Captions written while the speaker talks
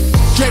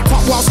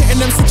Whilst hitting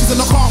them switches in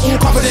the car, all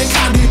covered in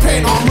candy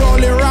paint. I'm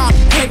rolling round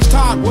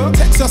H-Town,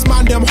 Texas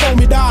man, them hold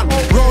me down.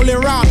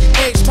 Rolling round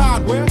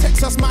H-Town,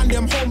 Texas man,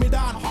 them hold me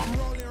down.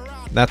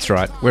 That's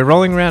right, we're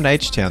rolling around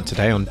H-Town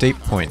today on Deep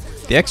Point,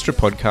 the extra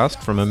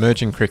podcast from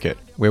Emerging Cricket,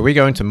 where we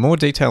go into more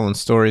detail on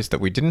stories that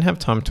we didn't have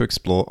time to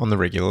explore on the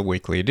regular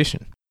weekly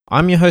edition.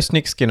 I'm your host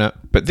Nick Skinner,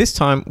 but this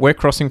time we're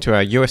crossing to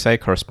our USA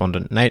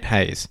correspondent Nate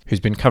Hayes, who's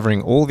been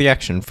covering all the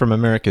action from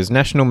America's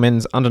National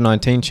Men's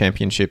Under-19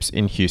 Championships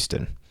in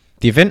Houston.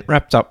 The event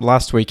wrapped up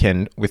last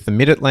weekend with the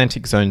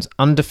Mid-Atlantic Zone's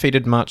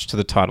undefeated march to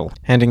the title,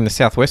 handing the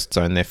Southwest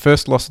Zone their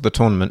first loss of the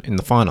tournament in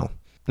the final.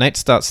 Nate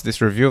starts this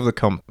review of the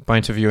comp by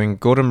interviewing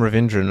Gautam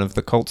Ravindran of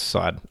the Colts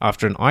side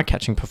after an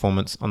eye-catching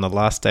performance on the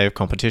last day of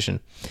competition.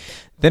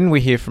 Then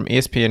we hear from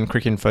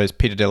ESPNCricinfo's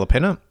Peter Della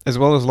Penna, as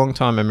well as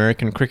longtime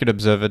American cricket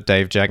observer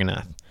Dave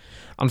Jagernauth.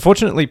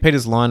 Unfortunately,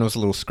 Peter's line was a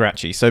little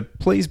scratchy, so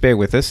please bear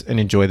with us and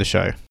enjoy the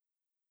show.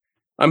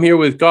 I'm here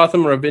with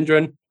Gautam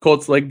Ravindran,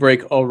 Colts leg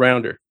break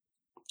all-rounder.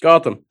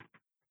 Gautam,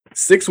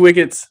 6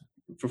 wickets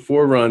for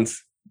 4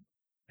 runs.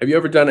 Have you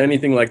ever done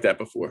anything like that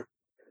before?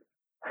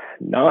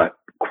 Not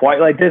quite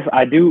like this.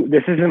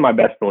 This isn't my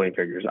best bowling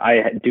figures.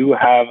 I do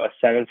have a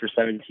 7 for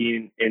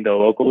 17 in the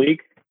local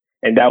league,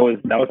 and that was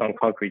on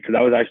concrete. So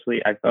that was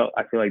actually, I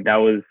feel like that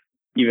was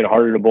even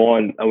harder to bowl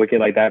on a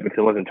wicket like that because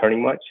it wasn't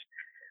turning much.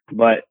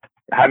 But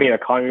having an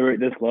economy rate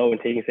this low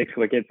and taking 6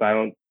 wickets,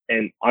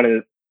 and on a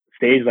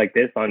stage like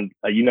this, on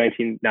a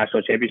U19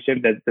 national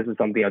championship, this is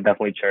something I'll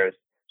definitely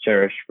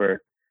cherish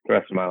for the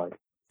rest of my life.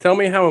 Tell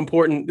me how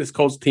important this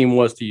Colts team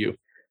was to you.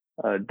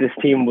 This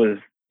team was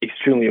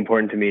extremely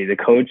important to me. The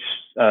coach,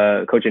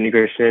 Coach Andy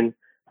Christian,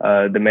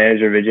 the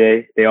manager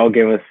Vijay, they all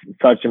gave us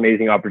such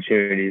amazing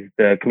opportunities.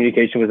 The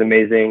communication was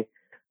amazing.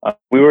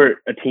 We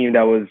were a team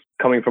that was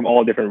coming from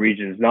all different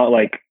regions, not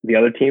like the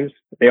other teams.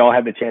 They all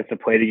had the chance to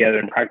play together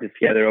and practice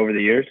together over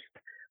the years.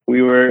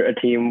 We were a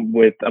team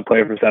with a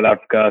player from South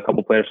Africa, a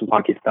couple players from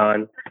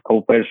Pakistan, a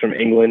couple players from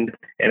England,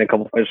 and a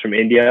couple players from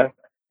India,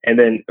 and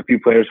then a few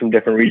players from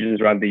different regions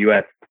around the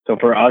U.S. So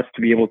for us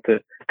to be able to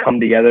come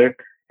together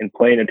and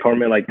play in a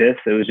tournament like this,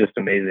 it was just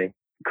amazing.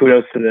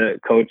 Kudos to the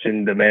coach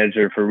and the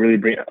manager for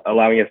really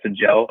allowing us to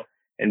gel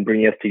and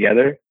bringing us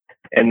together.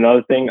 And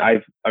another thing, I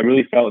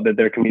really felt that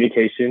their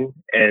communication,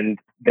 and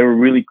they were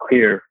really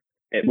clear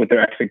with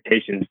their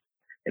expectations,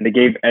 and they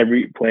gave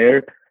every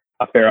player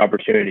a fair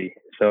opportunity.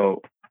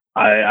 So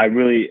I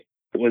really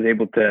was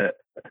able to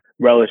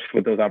relish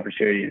with those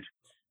opportunities.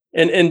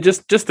 And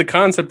just the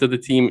concept of the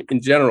team in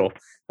general,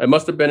 it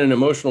must have been an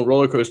emotional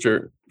roller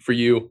coaster for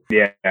you.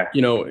 Yeah.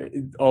 You know,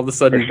 all of a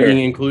sudden being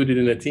included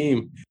in a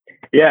team.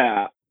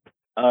 Yeah.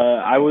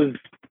 I was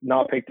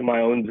not picked in my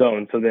own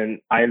zone. So then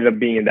I ended up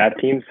being in that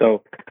team.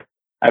 So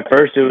at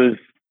first it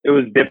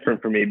was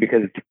different for me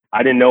because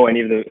I didn't know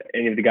any of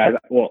the guys.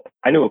 Well,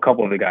 I knew a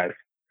couple of the guys,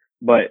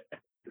 but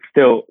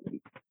still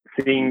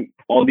seeing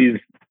all these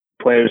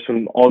players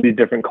from all these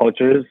different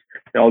cultures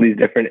and all these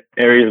different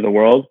areas of the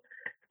world,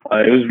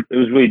 it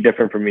was really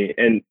different for me.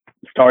 And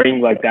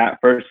starting like that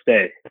first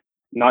day,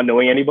 not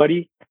knowing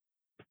anybody,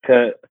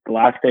 to the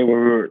last day where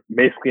we were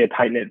basically a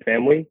tight-knit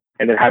family,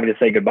 and then having to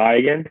say goodbye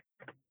again.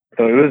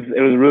 So it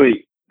was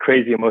really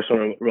crazy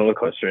emotional roller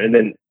coaster. And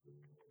then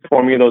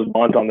forming those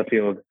bonds on the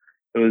field,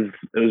 it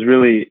was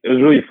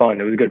really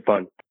fun. It was good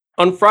fun.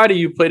 On Friday,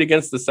 you played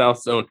against the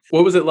South Zone.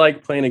 What was it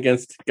like playing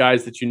against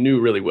guys that you knew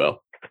really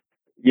well?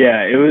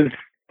 Yeah, it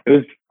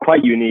was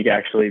quite unique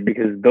actually,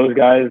 because those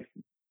guys,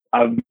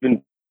 I've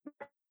been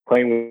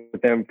playing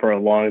with them for a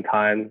long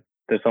time.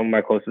 They're some of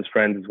my closest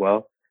friends as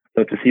well.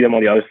 So to see them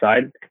on the other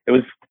side, it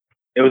was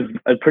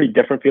a pretty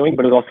different feeling,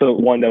 but it was also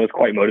one that was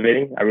quite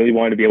motivating. I really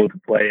wanted to be able to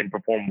play and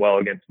perform well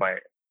against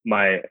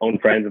my own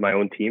friends and my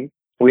own team.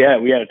 We had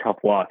a tough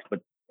loss,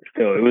 but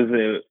still, it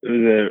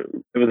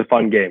was a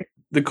fun game.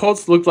 The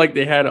Colts looked like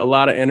they had a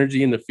lot of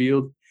energy in the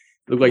field.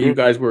 It looked like you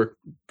guys were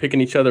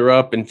picking each other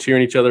up and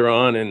cheering each other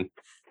on, and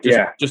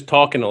just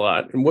talking a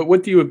lot. And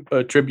what do you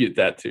attribute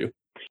that to?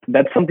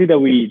 That's something that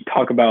we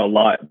talk about a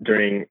lot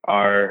during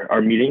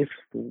our meetings.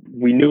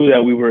 We knew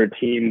that we were a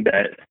team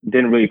that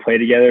didn't really play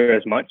together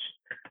as much.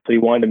 So we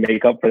wanted to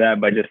make up for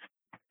that by just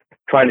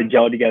trying to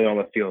gel together on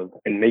the field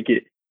and make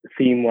it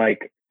seem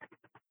like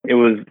it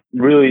was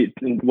really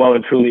well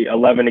and truly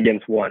 11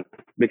 against 1,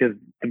 because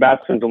the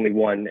batsman's only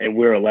 1 and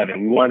we're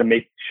 11. We wanted to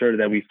make sure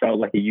that we felt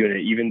like a unit,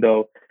 even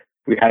though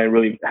we hadn't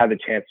really had the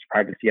chance to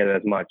practice together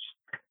as much.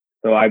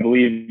 So I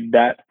believe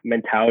that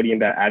mentality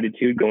and that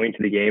attitude going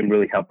to the game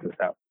really helped us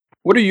out.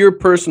 What are your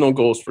personal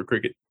goals for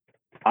cricket?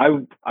 I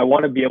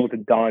want to be able to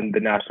don the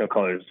national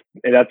colors.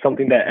 And that's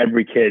something that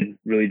every kid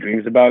really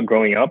dreams about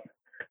growing up.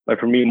 But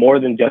for me, more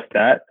than just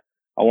that,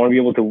 I want to be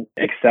able to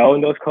excel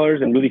in those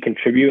colors and really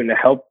contribute and to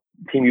help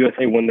Team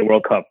USA win the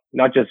World Cup.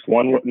 Not just the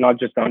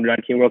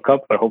Under-19 World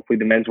Cup, but hopefully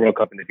the Men's World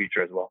Cup in the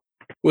future as well.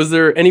 Was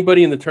there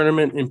anybody in the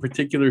tournament in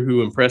particular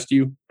who impressed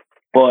you?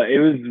 Well, it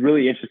was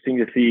really interesting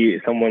to see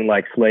someone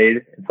like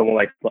Slade and someone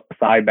like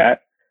Sai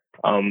bat.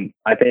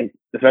 I think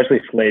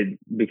especially Slade,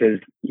 because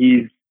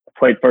he's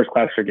played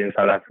first-class cricket in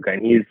South Africa,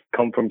 and he's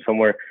come from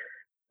somewhere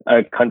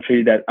a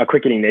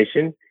cricketing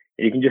nation.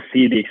 And you can just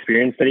see the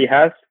experience that he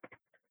has.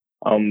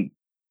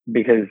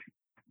 Because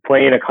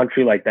playing in a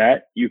country like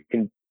that, you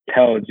can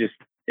tell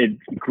it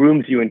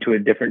grooms you into a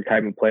different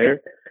type of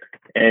player.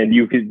 And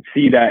you could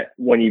see that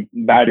when he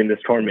batted in this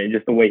tournament,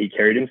 just the way he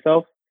carried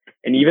himself.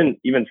 And even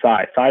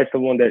Sai is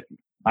someone that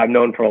I've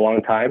known for a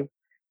long time.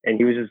 And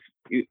he was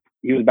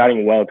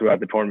batting well throughout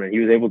the tournament. He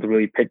was able to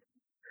really pick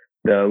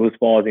the loose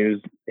balls,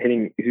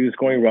 and he was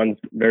scoring runs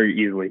very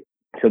easily.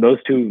 So those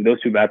two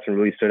batsmen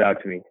really stood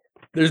out to me.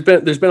 There's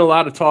been a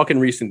lot of talk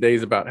in recent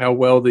days about how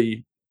well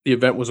the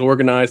event was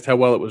organized, how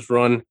well it was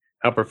run,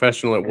 how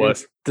professional it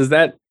was. Does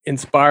that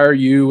inspire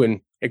you and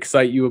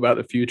excite you about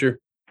the future?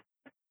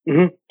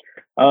 Mm-hmm.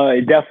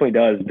 It definitely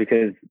does,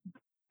 because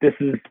this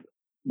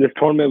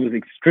tournament was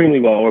extremely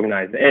well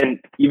organized, and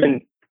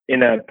even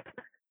in a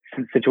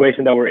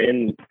situation that we're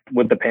in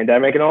with the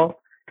pandemic and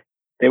all,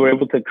 they were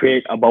able to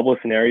create a bubble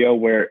scenario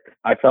where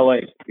I felt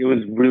like it was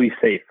really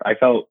safe. I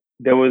felt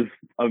there was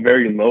a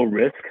very low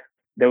risk.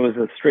 There was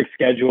a strict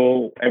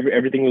schedule.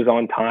 Everything was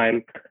on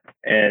time,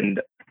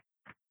 and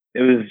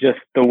it was just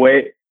the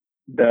way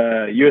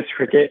the U.S.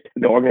 Cricket,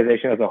 the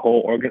organization as a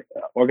whole,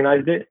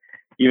 organized it.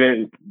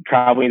 Even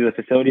traveling to the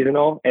facilities and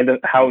all, and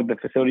how the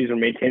facilities were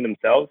maintained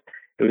themselves.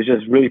 It was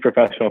just really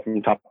professional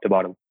from top to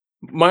bottom.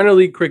 Minor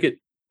league cricket,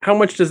 how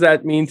much does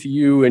that mean to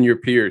you and your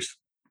peers?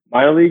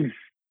 Minor league's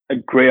a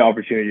great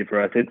opportunity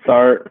for us. It's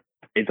our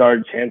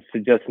chance to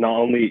just not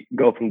only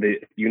go from the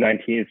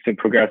U19s to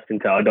progress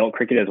into adult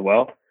cricket as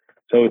well.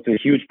 So it's a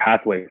huge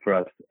pathway for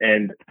us,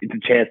 and it's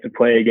a chance to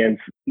play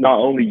against not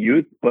only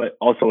youth but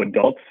also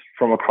adults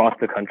from across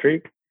the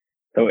country.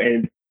 So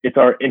it's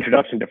our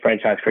introduction to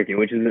franchise cricket,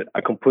 which is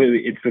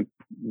it's a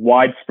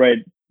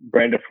widespread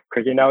brand of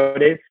cricket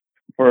nowadays.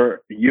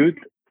 For youth,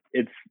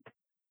 it's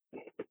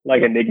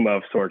like an enigma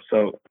of sorts.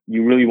 So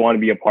you really want to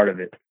be a part of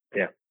it.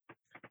 Yeah.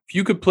 If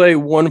you could play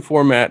one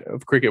format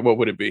of cricket, what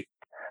would it be?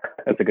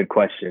 That's a good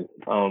question.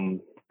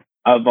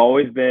 I've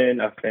always been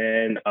a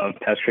fan of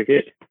Test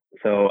cricket.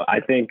 So I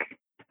think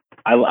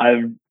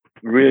I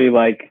really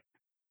like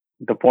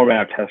the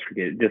format of Test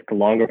cricket, just the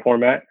longer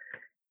format.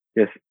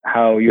 Just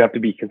how you have to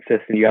be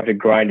consistent, you have to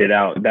grind it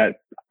out.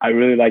 That I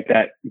really like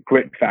that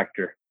grit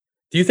factor.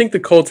 Do you think the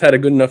Colts had a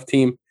good enough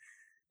team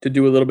to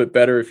do a little bit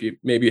better if you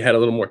maybe had a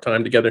little more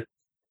time together?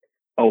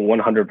 Oh,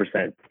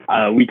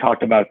 100%. We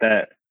talked about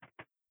that,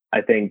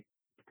 I think,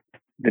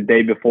 the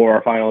day before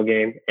our final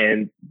game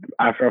and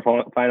after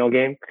our final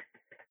game,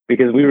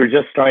 because we were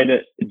just trying to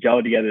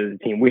gel together as a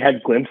team. We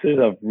had glimpses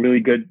of really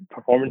good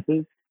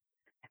performances,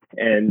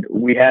 and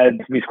we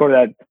scored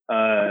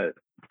that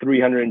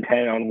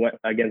 310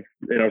 against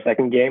in our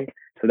second game.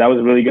 So that was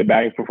a really good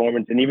batting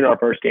performance. And even our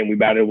first game, we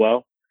batted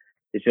well.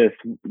 It's just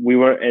we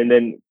weren't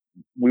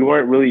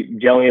really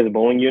gelling as a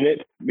bowling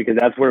unit, because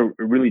that's where it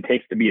really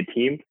takes to be a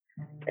team.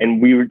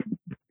 And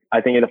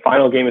I think in the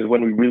final game is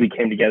when we really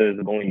came together as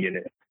a bowling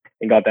unit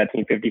and got that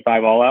team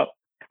 55 all out.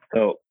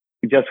 So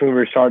just when we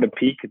were starting to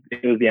peak,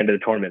 it was the end of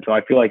the tournament. So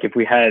I feel like if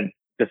we had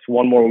just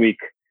one more week,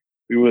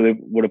 we really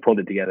would have pulled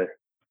it together.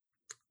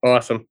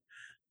 Awesome.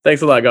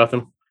 Thanks a lot,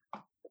 Gautam.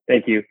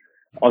 Thank you.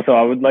 Also,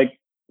 I would like,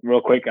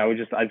 real quick, I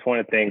just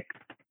want to thank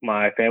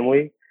my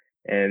family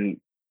and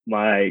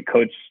my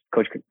coach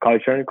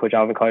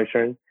Alvin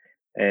College,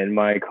 and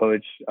my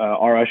coach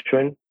R.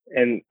 Ashwin,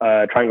 and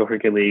Triangle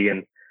Cricket League,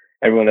 and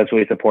everyone that's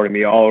really supported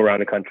me all around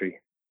the country.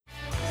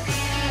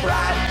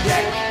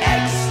 Project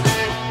X.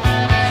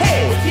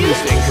 Hey,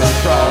 Houston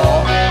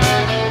Control.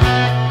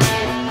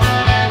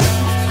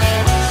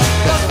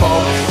 The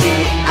folks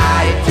see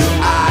eye to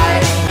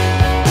eye.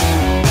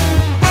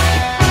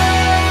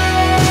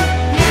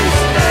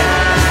 Houston.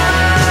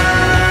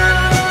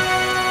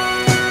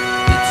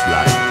 It's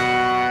like,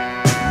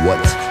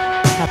 what's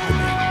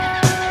happening?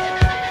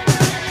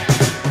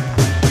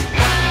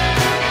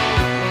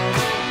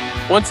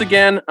 Once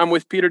again, I'm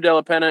with Peter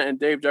Della Penna and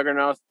Dave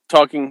Jagernauth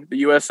talking the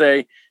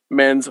USA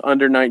Men's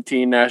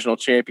Under-19 National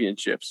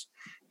Championships.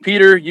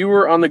 Peter, you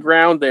were on the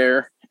ground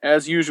there,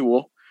 as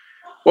usual.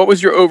 What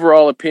was your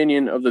overall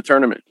opinion of the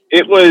tournament?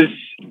 It was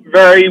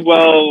very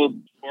well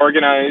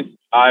organized.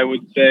 I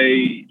would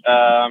say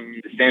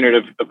the standard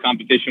of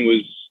competition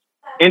was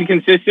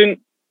inconsistent.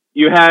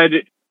 You had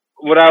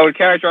what I would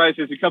characterize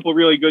as a couple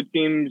really good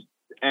teams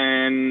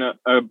and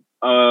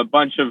a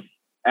bunch of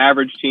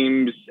average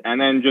teams, and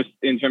then just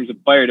in terms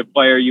of player to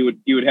player, you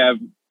would have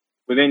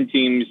within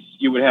teams,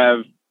 you would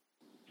have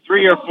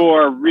 3 or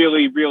 4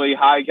 really, really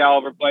high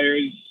caliber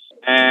players,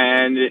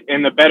 and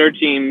in the better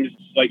teams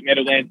like Mid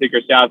Atlantic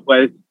or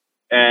Southwest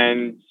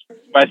and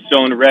West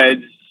Zone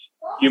Reds,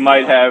 you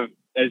might have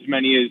as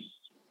many as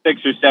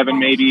 6 or 7,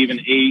 maybe even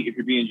 8 if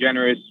you're being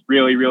generous,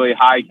 really, really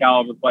high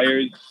caliber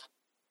players.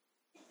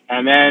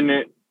 And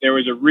then there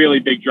was a really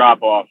big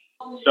drop off.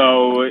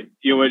 So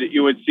you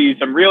would see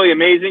some really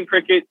amazing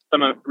cricket,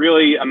 some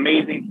really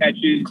amazing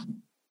catches,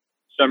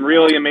 some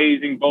really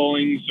amazing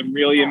bowling, some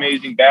really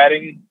amazing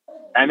batting.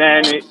 And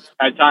then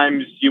at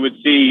times you would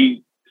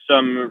see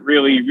some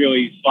really,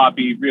 really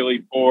sloppy,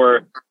 really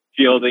poor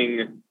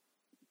fielding,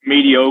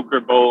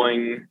 mediocre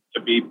bowling,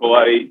 to be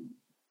polite,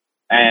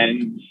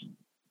 and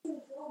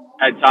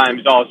at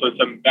times also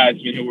some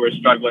batsmen who were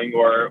struggling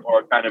or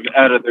kind of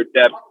out of their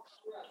depth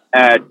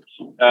at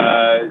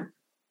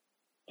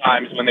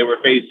times when they were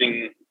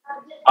facing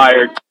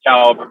higher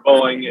caliber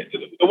bowling.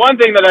 The one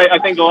thing that I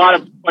think a lot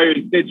of players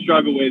did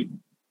struggle with,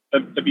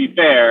 to be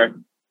fair,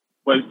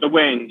 was the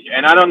wind.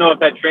 And I don't know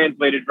if that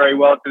translated very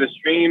well to the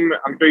stream.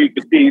 I'm sure you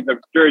could see the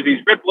jerseys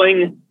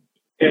rippling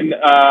in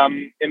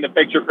the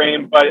picture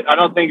frame, but I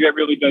don't think that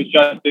really does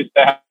justice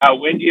to how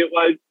windy it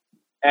was.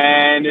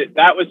 And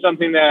that was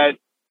something that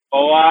a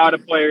lot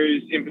of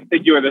players, in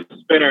particular the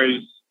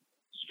spinners,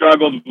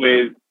 struggled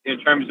with in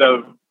terms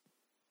of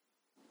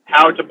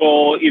how to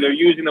bowl, either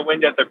using the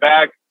wind at their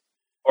back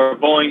or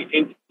bowling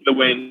into the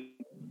wind.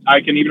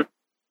 I can even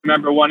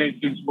remember one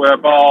instance where a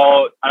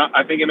ball,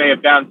 I think it may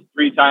have bounced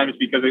 3 times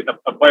because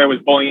a player was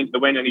bowling into the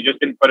wind and he just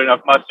didn't put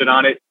enough mustard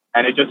on it,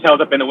 and it just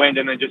held up in the wind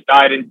and then just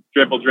died and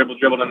dribbled,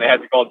 and they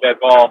had to call it dead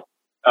ball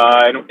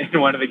in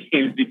one of the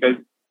games because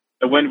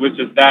the wind was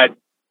just that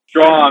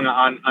strong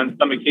on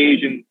some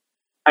occasions.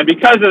 And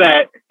because of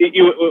that,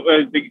 it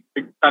was to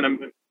kind of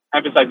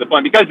emphasize the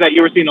point, because of that,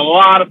 you were seeing a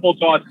lot of full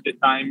tosses at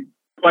times,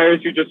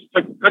 players who just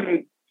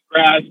couldn't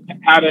grasp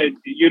how to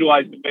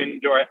utilize the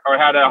wind or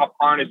how to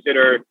harness it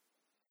or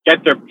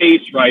get their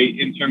pace right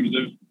in terms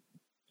of,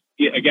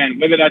 again,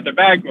 with it at their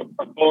back or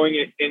bowling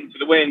it into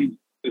the wind.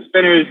 The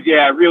spinners,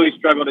 really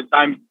struggled at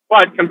times.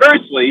 But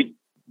conversely,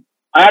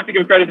 I have to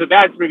give credit to the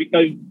batsmen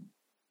because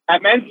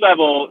at men's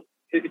level,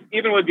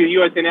 even with the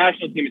USA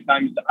national team at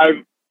times,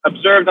 I've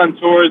observed on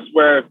tours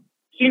where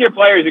senior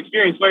players,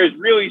 experienced players,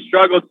 really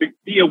struggle to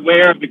be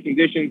aware of the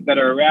conditions that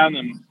are around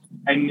them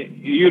and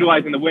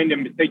utilizing the wind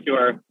in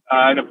particular.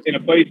 In a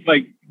place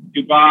like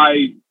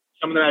Dubai,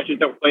 some of the matches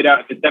that were played out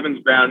at the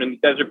Sevens ground in the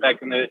desert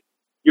back in the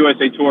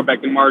USA Tour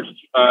back in March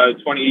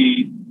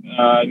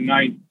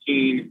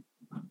 2019,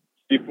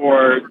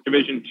 before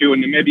Division 2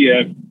 in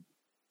Namibia,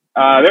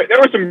 there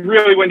were some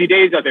really windy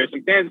days out there,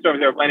 some sandstorms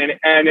they were playing,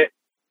 and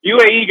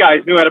UAE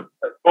guys knew how to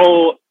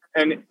bowl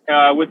and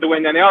with the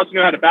wind, and they also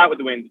knew how to bat with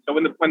the wind. So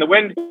when the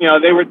wind,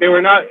 they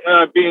were not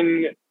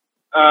being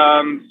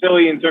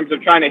silly in terms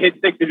of trying to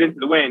hit sixes into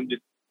the wind.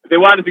 If they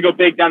wanted to go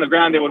big down the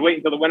ground, they would wait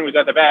until the wind was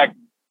at the back.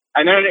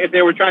 And then if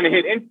they were trying to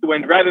hit into the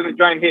wind, rather than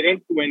trying to hit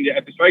into the wind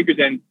at the striker's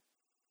end,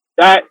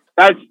 that's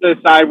the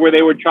side where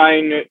they were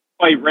trying to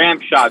play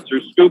ramp shots or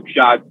scoop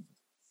shots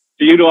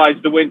to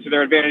utilize the wind to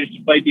their advantage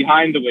to play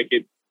behind the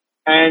wicket.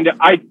 And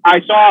I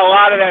saw a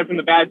lot of that from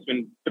the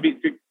batsmen. To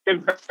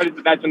give credit to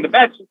the batsmen, the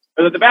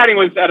batting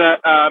was at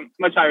a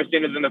much higher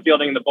standard than the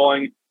fielding and the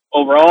bowling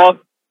overall.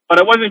 But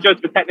it wasn't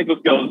just the technical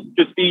skills,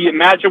 just the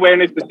match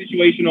awareness, the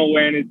situational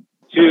awareness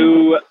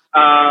to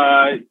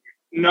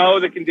know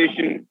the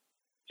condition,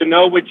 to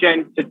know which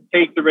end to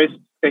take the risk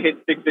to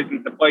hit sixes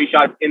and to play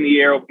shots in the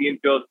air over the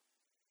infield,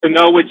 to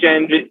know which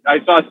end.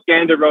 I saw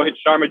Skandar Rohit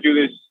Sharma do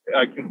this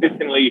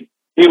consistently.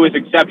 He was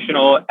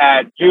exceptional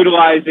at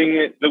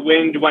utilizing the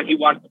wind when he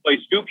wanted to play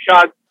scoop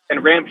shots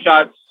and ramp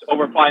shots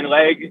over fine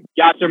leg.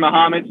 Yasser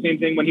Mohammed, same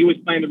thing. When he was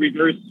playing the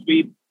reverse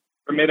sweep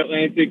for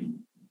Mid-Atlantic,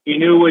 he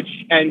knew which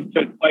end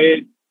to play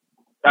it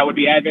that would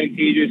be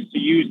advantageous to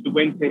use the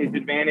wind to his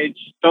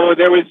advantage. So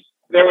there was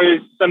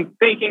some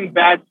thinking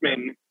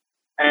batsmen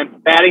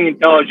and batting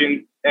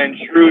intelligence and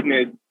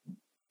shrewdness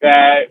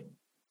that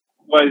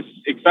was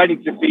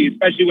exciting to see,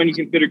 especially when you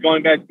consider,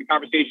 going back to the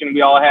conversation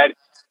we all had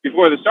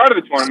before the start of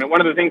the tournament.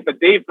 One of the things that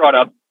Dave brought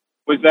up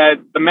was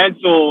that the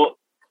mental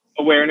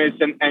awareness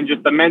and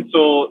just the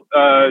mental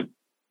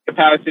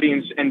capacity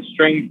and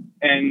strength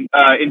and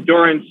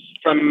endurance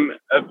from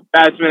a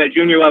batsman at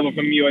junior level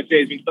from USA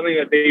has been something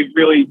that they've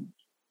really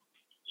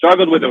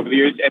struggled with over the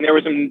years. And there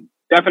were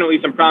definitely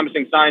some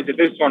promising signs at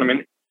this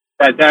tournament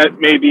that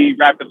may be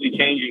rapidly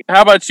changing.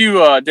 How about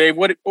you, Dave?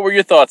 What were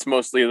your thoughts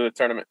mostly of the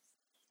tournament?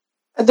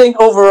 I think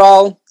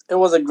overall it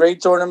was a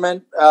great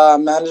tournament.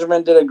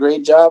 Management did a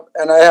great job,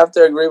 and I have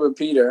to agree with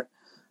Peter.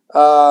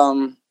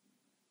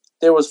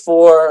 There was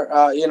four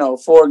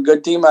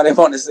good teams. I didn't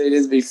want to say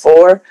this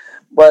before,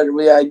 but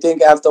I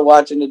think after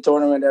watching the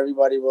tournament,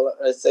 everybody will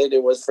say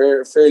there was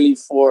fairly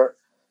 4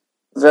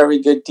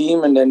 very good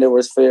teams, and then there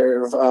was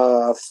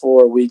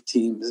 4 weak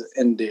teams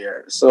in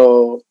there.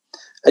 So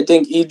I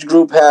think each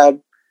group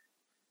had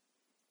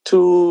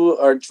 2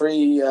 or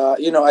 3.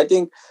 I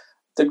think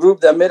the group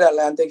that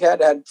Mid-Atlantic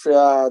had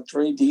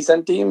 3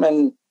 decent teams,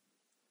 and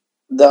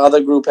the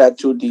other group had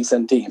 2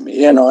 decent teams.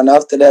 And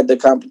after that, the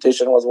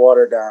competition was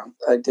watered down.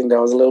 I think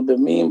that was a little bit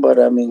mean, but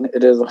I mean,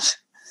 it is,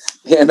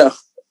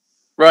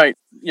 Right.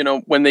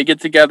 When they get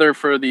together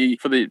for the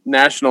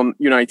national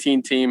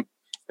U19 team,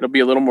 it'll be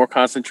a little more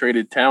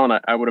concentrated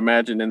talent, I would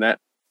imagine, and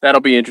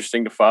that'll be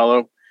interesting to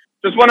follow.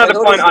 Just one other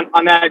point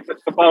on that,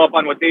 just to follow up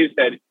on what Dave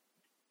said.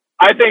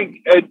 I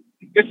think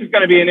this is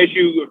going to be an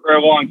issue for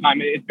a long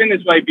time. It's been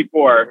this way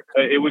before.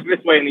 It was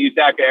this way in the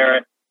USACA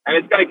era, and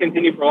it's going to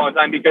continue for a long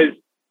time because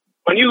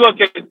when you look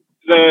at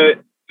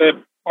the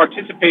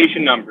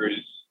participation numbers,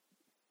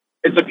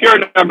 it's a pure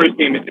numbers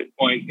game at this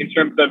point in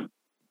terms of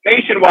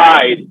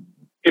nationwide.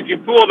 If you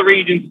pool the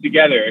regions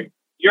together,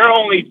 you're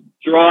only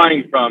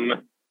drawing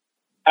from,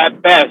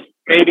 at best,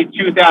 maybe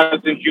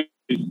 2,000 juniors,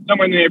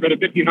 somewhere in the neighborhood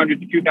of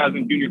 1,500 to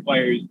 2,000 junior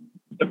players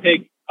to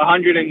pick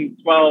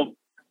 112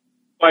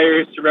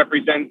 players to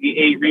represent the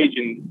 8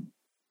 regions.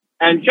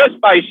 And just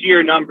by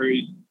sheer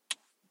numbers,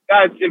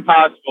 that's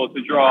impossible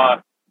to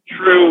draw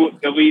true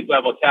elite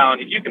level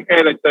talent. If you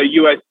compare that to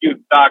U.S.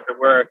 youth soccer,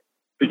 where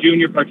the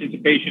junior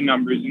participation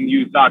numbers in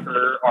youth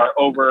soccer are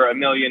over 1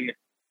 million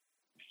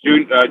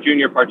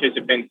junior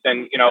participants,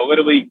 and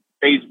Little League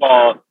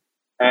baseball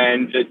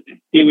and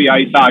Pee-wee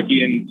ice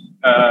hockey and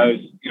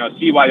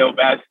CYO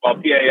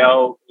basketball,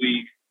 PAL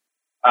league,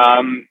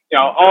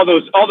 all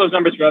those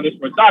numbers for other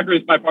sports. Soccer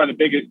is by far the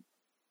biggest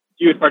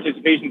youth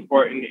participation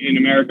sport in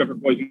America for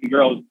boys and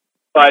girls,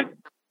 but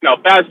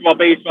basketball,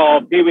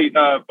 baseball, Pee-wee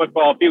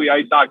football, Pee-wee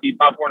ice hockey,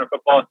 Pop Warner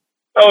football,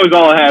 those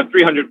all have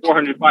 300,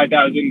 400,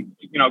 5,000,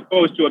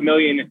 close to 1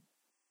 million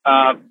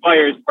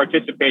players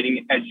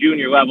participating at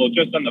junior level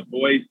just on the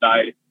boys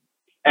side.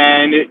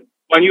 And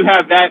when you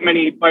have that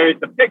many players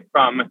to pick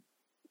from,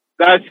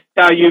 that's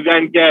how you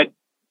then get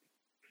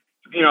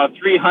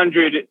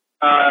 300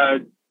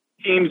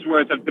 teams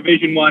worth of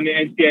Division I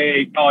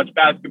NCAA college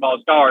basketball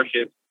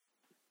scholarships,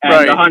 and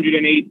Right.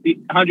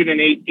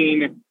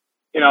 118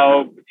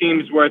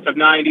 teams worth of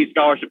 90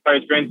 scholarship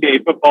players for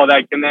NCAA football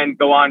that can then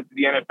go on to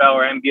the NFL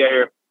or NBA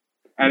or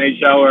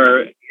NHL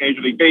or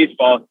Major League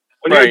Baseball.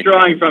 When Right. you're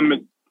drawing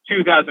from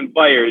 2,000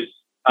 players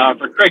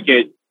for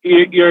cricket,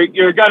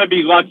 you're going to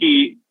be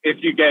lucky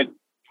if you get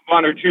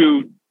 1 or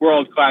 2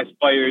 world-class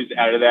players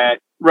out of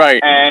that.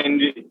 Right.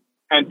 And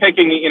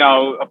picking,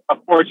 a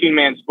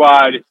 14-man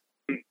squad,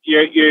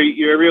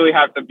 you really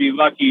have to be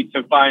lucky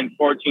to find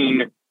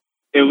 14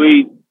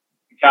 elite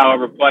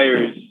caliber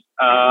players.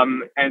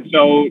 And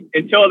so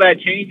until that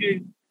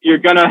changes, you're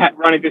going to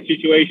run into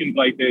situations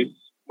like this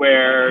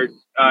where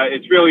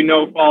it's really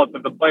no fault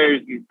of the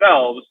players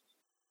themselves.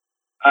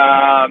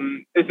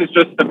 This is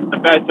just the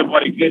best of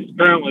what exists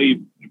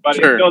currently. But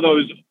Sure. until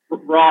the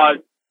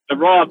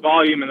raw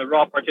volume and the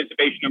raw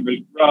participation numbers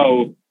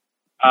grow,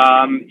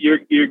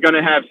 you're going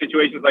to have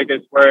situations like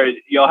this where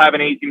you'll have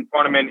an 18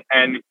 tournament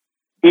and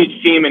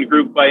each team in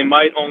group play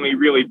might only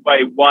really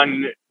play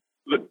one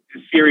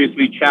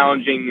seriously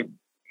challenging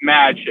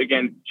match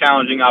against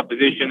challenging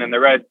opposition, and the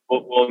rest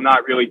will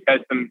not really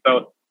test them.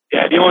 So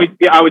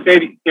I would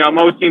say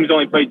most teams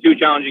only play 2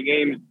 challenging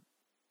games,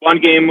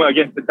 one game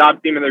against the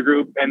top team in their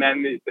group, and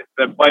then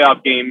the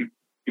playoff game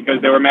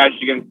because they were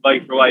matched against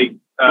like for like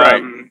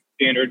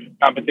standard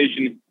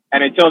competition.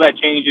 And until that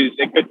changes,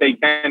 it could take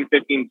 10,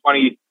 15,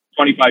 20,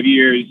 25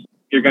 years.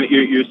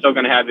 You're still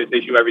going to have this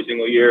issue every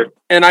single year.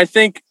 And I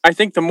think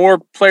the more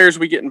players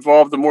we get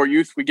involved, the more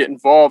youth we get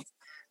involved,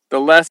 the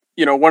less,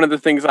 one of the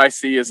things I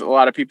see is a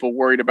lot of people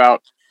worried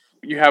about.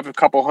 You have a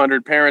couple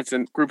hundred parents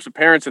and groups of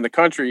parents in the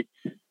country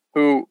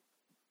who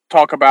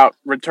talk about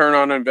return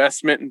on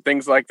investment and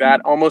things like that,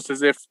 almost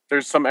as if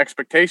there's some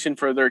expectation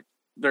for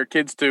their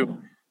kids to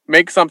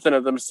make something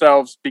of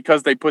themselves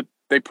because they put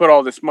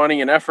all this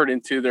money and effort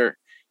into their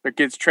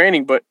kids'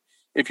 training. But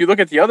if you look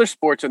at the other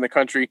sports in the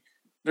country,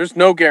 there's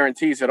no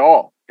guarantees at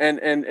all. And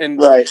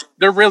Right.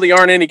 there really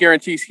aren't any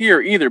guarantees here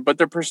either. But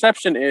the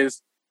perception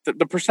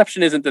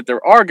isn't that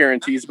there are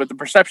guarantees, but the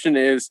perception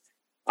is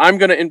I'm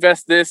going to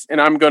invest this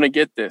and I'm going to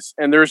get this.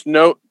 And there's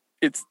no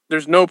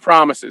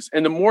promises.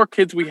 And the more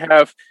kids we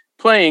have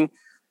playing,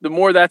 the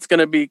more that's going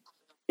to be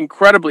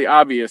incredibly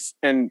obvious.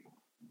 And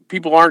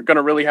people aren't going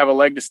to really have a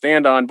leg to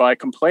stand on by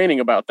complaining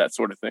about that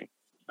sort of thing.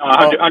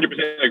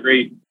 100%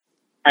 agree.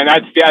 And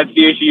that's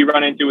the issue you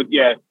run into with,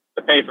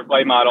 the pay for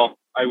play model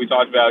like we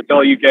talked about.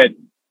 Until you get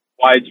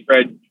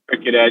widespread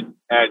cricket at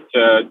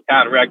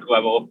town rec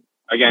level,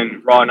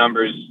 again, raw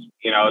numbers,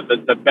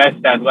 the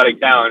best athletic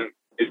talent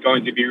is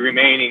going to be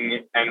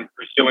remaining and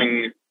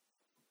pursuing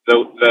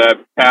the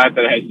path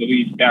that has the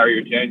least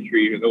barrier to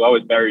entry or the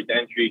lowest barrier to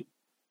entry.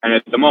 And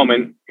at the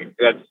moment,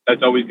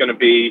 that's always going to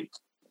be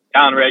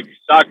town rec,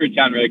 soccer,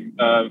 town rec,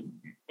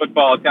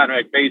 football, town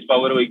rec,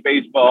 baseball, Little League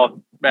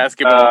baseball,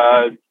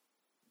 Basketball,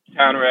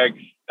 town rec,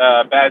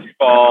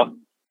 basketball,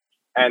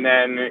 and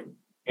then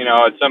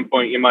at some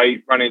point you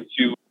might run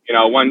into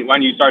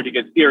when you start to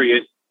get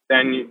serious,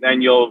 then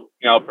you'll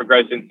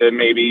progress into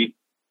maybe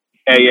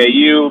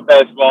AAU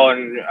basketball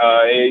and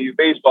AAU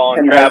baseball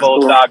and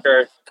travel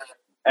soccer,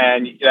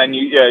 and then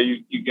you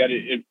get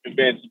it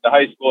advanced to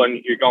high school,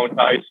 and you're going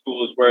to high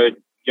schools where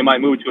you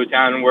might move to a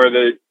town where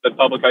the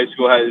public high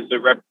school has a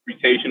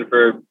reputation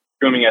for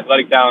grooming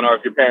athletic talent, or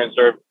if your parents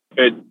are a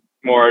bit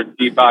more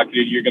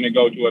deep-pocketed, you're going to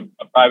go to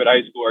a private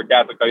high school or a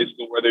Catholic high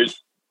school where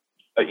there's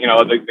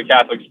the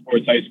Catholic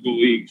sports high school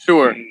league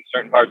in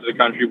certain parts of the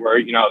country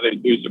where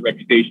there's a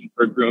reputation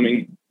for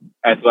grooming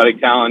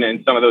athletic talent,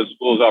 and some of those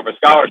schools offer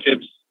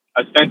scholarships.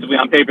 Ostensibly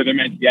on paper they're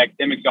meant to be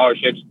academic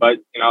scholarships, but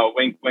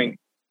wink wink,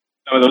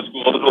 some of those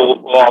schools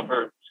will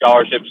offer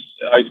scholarships,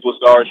 high school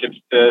scholarships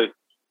to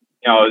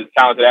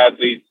talented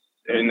athletes,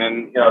 and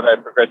then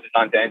that progresses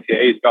on to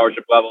NCAA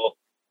scholarship level.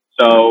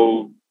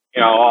 So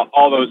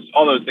all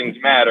those things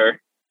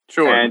matter.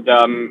 Sure. And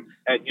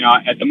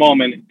at the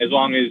moment, as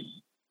long as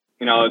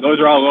those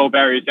are all low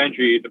barriers to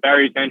entry. The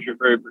barriers to entry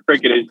for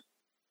cricket is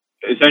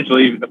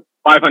essentially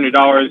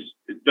 $500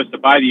 just to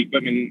buy the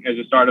equipment as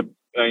a startup,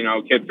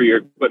 kit for your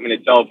equipment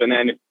itself, and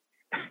then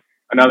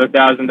another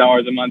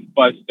 $1,000 a month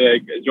plus to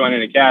join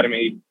an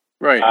academy.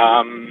 Right.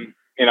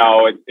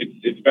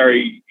 It's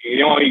very,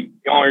 the only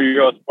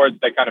real sports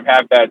that kind of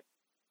have that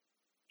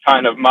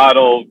kind of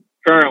model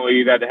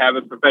currently that have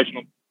a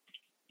professional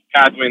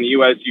pathway in the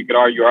U.S. You could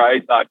argue are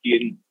ice hockey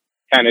and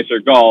tennis or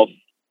golf,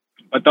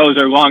 but those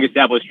are long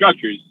established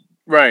structures.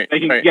 Right. They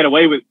can get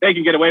away with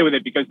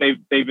it because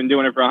they've been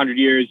doing it for 100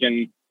 years,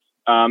 and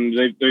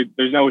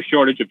there's no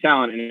shortage of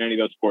talent in any of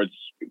those sports.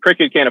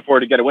 Cricket can't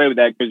afford to get away with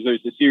that because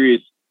there's a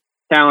serious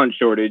talent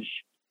shortage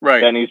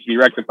that needs to be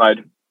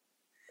rectified.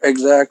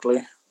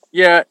 Exactly.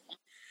 Yeah.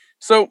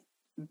 So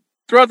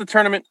throughout the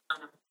tournament,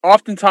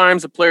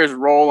 oftentimes a player's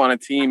role on a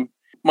team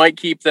might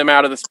keep them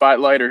out of the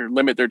spotlight or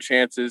limit their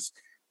chances,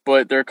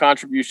 but their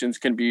contributions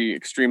can be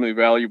extremely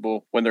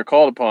valuable when they're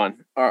called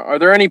upon. Are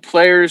there any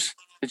players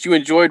that you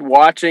enjoyed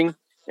watching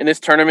in this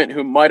tournament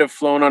who might have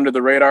flown under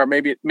the radar?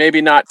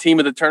 Maybe not team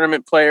of the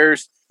tournament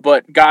players,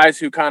 but guys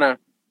who kind of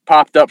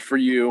popped up for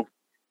you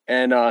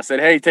and said,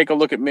 "Hey, take a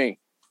look at me."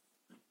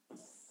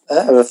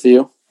 I have a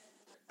few.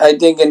 I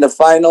think in the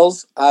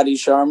finals, Adi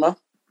Sharma.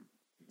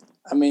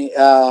 I mean,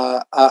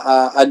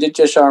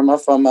 Aditya Sharma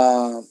from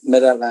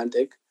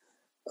Mid-Atlantic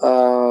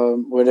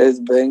with his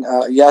bring.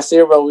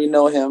 Yasir, but we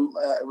know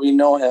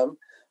him,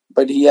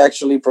 but he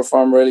actually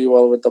performed really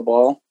well with the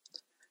ball.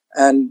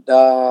 And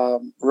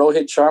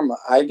Rohit Sharma,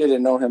 I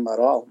didn't know him at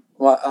all.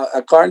 Well,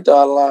 according to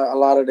a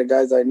lot of the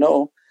guys I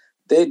know,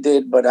 they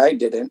did, but I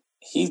didn't.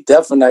 He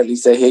definitely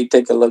said, "Hey,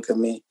 take a look at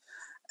me."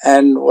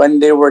 And when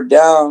they were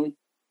down,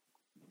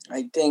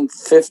 I think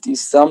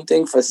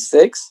 50-something for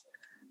 6,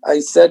 I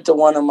said to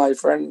one of my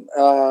friends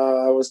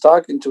I was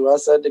talking to, I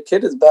said, the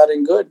kid is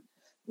batting good.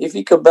 If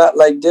he could bat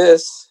like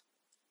this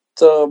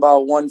to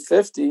about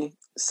 150,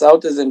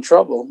 South is in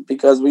trouble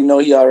because we know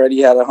he already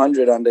had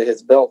 100 under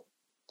his belt.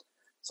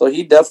 So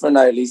he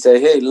definitely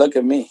said, "Hey, look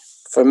at me,"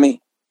 for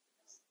me,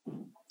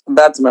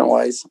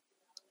 batsman-wise.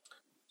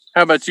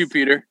 How about you,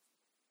 Peter?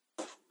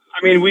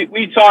 I mean,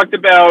 we talked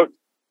about,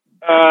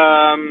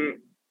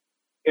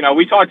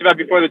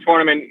 before the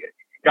tournament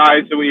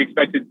guys that we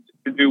expected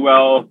to do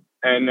well,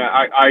 and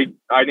I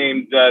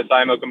named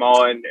Saimo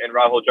Kamal and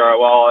Rahul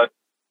Jarawala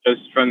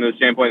just from the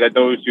standpoint that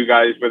those two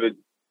guys were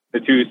the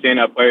two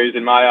standout players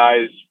in my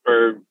eyes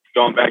for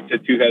going back to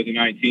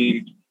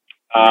 2019.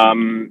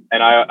 And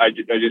I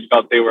just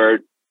felt they were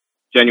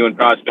genuine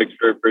prospects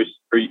for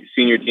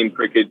senior team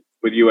cricket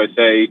with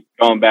USA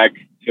going back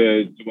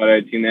to what I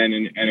had seen then,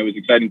 and it was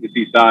exciting to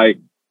see Sai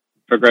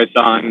progress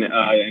on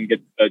and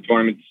get the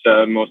tournament's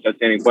most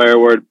outstanding player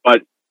award.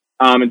 But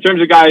in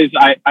terms of guys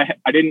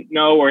I didn't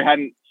know or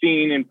hadn't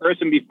seen in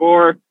person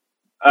before,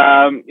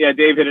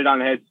 Dave hit it on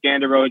the head.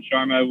 Skanda Rohit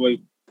Sharma was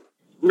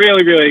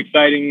really, really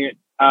exciting,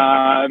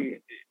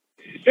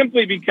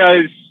 simply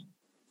because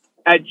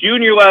at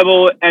junior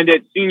level and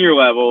at senior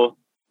level,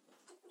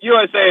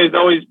 USA has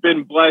always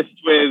been blessed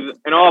with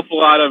an awful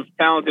lot of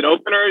talented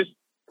openers,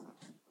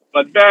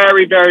 but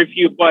very, very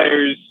few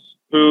players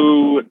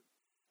who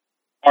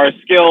are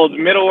skilled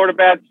middle order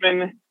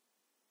batsmen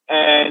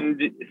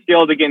and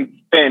skilled against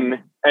spin.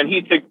 And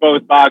he ticked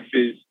both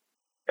boxes.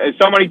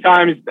 So many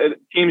times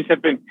teams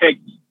have been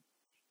picked,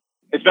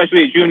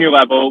 especially at junior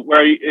level,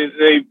 where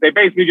they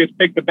basically just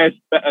pick the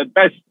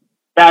best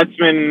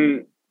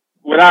batsman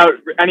without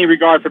any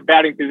regard for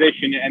batting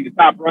position, and the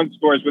top run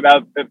scorers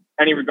without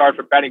any regard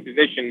for batting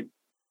position.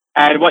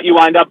 And what you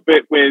wind up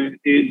with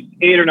is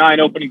 8 or 9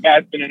 opening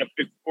batsmen in a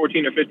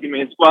 14 or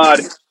 15-minute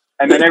squad,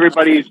 and then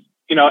everybody's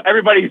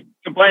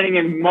complaining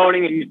and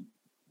moaning and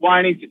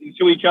whining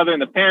to each other,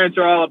 and the parents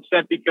are all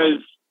upset because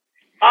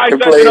such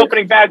an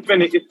opening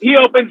batsman. He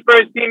opens for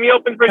his team. He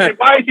opens for his team.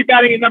 Why is he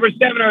batting at number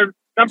 7 or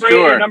number 8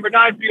 or number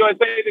 9 for USA?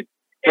 It's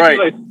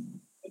ridiculous.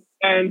 Right.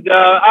 And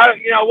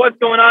what's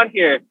going on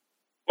here?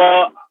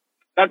 Well,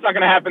 that's not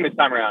going to happen this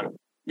time around.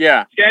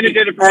 Yeah. Skanda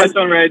did it for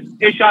Westone Reds.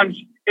 Ishan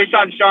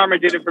Sharma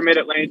did it for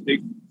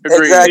Mid-Atlantic.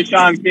 Agreed.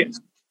 Exactly.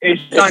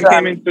 Ishan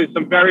came into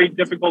some very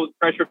difficult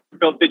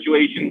pressure-filled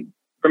situations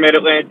for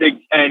Mid-Atlantic,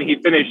 and he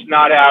finished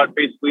not out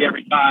basically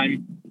every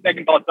time.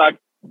 Second ball sucked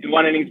in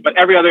one innings, but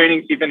every other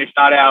innings he finished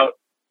not out,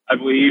 I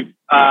believe.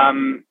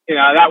 That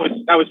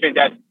was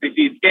fantastic to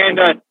see.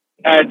 Skanda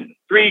had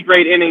 3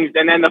 great innings,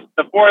 and then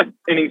the 4th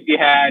innings he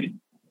had,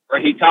 where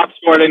he top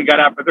scored and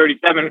got out for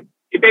 37.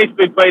 He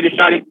basically played a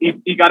shot.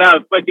 He got out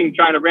of flicking,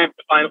 trying to ramp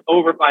the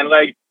over fine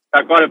leg,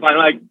 got caught at fine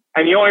leg.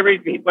 And the only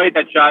reason he played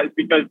that shot is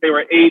because they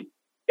were eight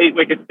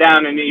wickets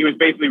down, and he was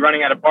basically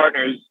running out of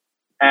partners.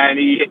 And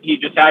he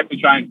just had to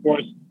try and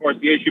force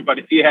the issue. But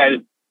if he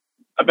had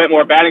a bit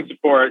more batting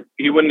support,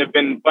 he wouldn't have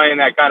been playing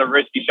that kind of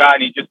risky shot,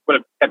 and he just would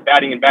have kept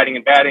batting and batting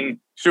and batting.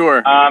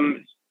 Sure.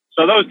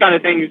 So those kind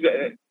of things,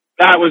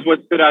 that was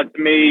what stood out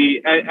to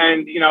me.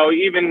 And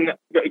even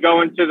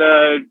going to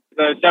the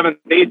 7th,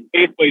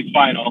 8th place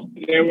final,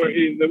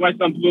 the West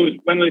Elm Blues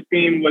winless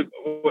team was,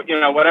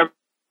 whatever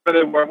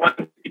they were,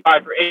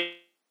 165 for 8.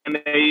 and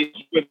they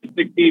with a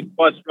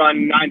 60-plus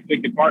run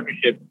 9-wicket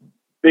partnership.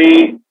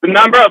 The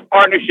number of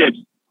partnerships,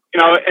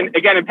 and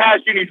again in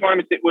past junior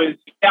tournaments it was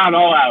down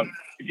all out.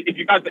 If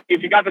you got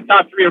the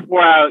top 3 or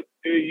 4 out,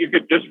 you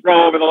could just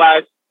roll over the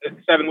last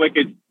 7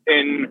 wickets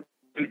in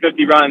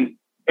 50 runs.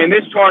 In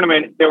this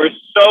tournament, there were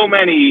so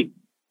many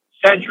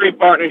century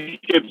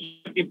partnerships,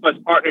 50-plus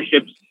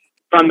partnerships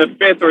from the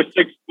 5th or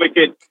 6th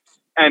wicket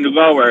and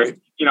lower.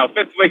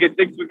 5th wicket,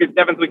 6th wicket,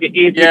 7th wicket,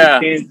 8th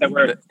wicket teams that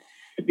were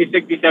 50,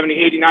 60, 70,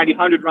 80, 90,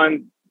 100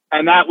 runs.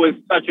 And that was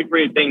such a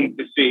great thing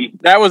to see.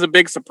 That was a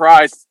big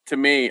surprise to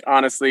me,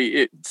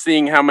 honestly,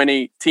 seeing how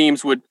many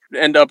teams would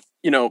end up,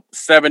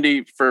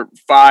 70 for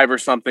 5 or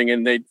something,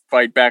 and they'd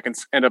fight back and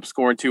end up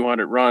scoring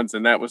 200 runs.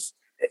 And that was...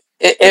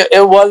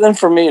 It wasn't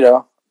for me,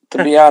 though,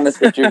 to be honest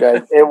with you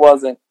guys. It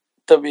wasn't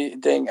to be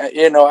thing.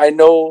 I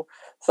know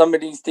some of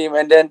these teams,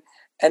 and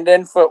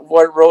then for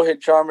what Rohit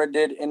Sharma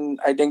did in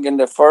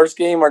the first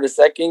game or the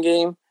second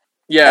game.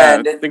 Yeah,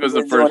 I think it was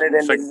the first.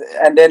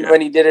 And then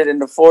when he did it in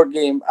the 4th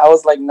game, I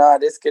was like, nah,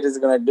 this kid is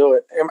going to do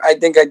it. I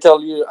think I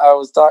tell you, I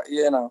was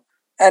talking,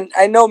 And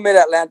I know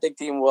Mid-Atlantic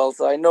team well,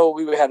 so I know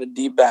we had a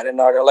deep bat in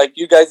order. Like,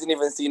 you guys didn't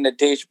even see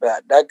Nitesh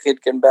bat. That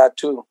kid can bat,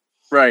 too.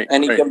 Right.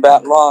 And he can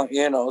bat long,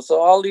 So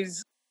all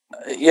these,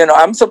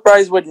 I'm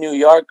surprised with New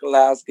York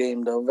last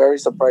game, though. Very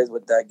surprised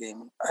with that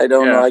game. I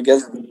don't know. I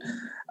guess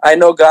I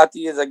know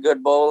Gatti is a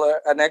good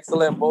bowler, an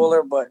excellent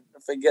bowler, but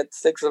if I get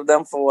 6 of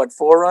them for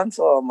 4 runs,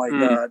 oh my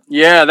God.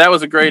 Yeah, that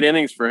was a great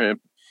innings for him.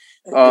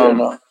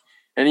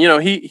 And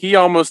he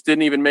almost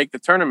didn't even make the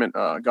tournament,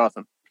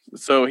 Gautam.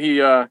 So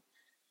he,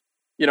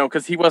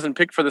 because he wasn't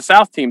picked for the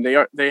South team.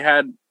 They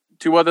had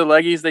 2 other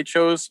leggies they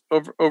chose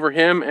over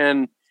him,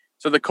 and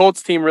so the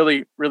Colts team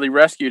really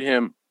rescued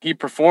him. He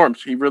performed.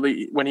 He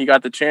really, when he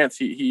got the chance,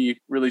 he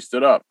really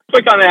stood up.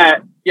 Quick on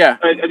that. Yeah,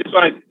 I just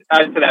want to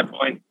add to that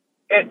point.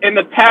 In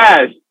the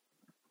past,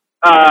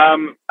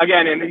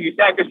 again, in the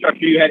USACA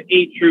structure, you had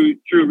 8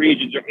 true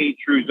regions or 8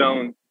 true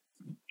zones.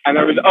 And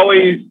there was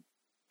always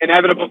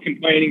inevitable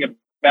complaining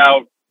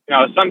about,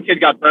 some kid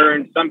got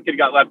burned, some kid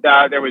got left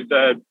out. There was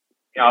a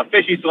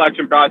fishy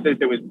selection process.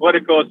 It was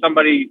political.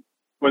 Somebody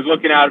was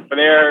looking out for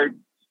their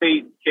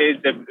state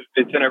kids if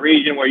it's in a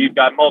region where you've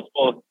got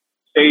multiple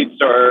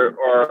states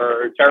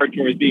or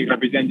territories being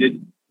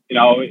represented.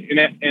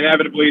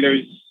 Inevitably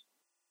there's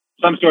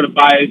some sort of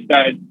bias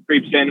that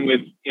creeps in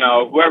with,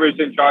 whoever's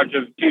in charge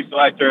of chief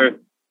selector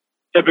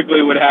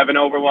typically would have an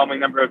overwhelming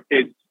number of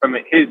kids from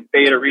his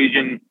state or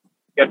region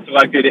get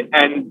selected.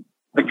 And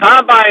the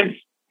combines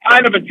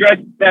kind of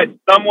addressed that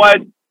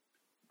somewhat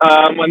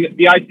when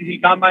the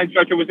ICC combine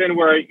structure was in,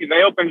 where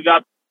they opened it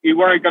up. You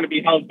weren't going to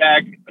be held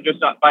back just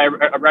by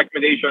a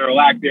recommendation or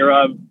lack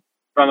thereof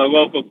from a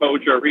local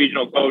coach or a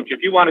regional coach.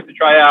 If you wanted to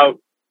try out,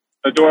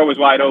 the door was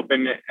wide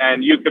open,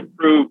 and you could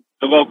prove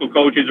the local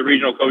coaches or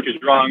regional coaches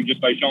wrong just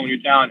by showing your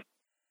talent.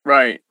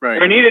 Right.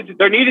 There needed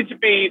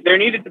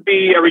to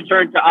be a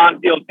return to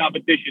on-field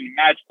competition,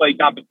 match play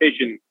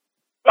competition.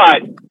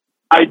 But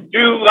I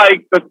do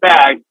like the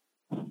fact,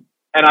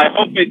 and I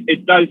hope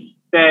it does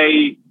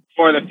stay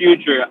for the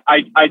future.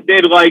 I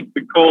did like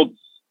the Colts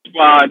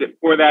squad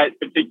for that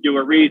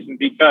particular reason,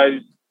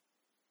 because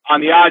on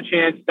the odd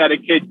chance that a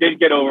kid did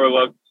get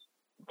overlooked,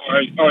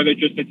 or that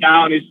just the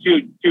talent is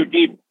too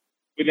deep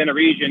within a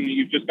region,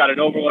 you've just got an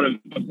overload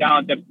of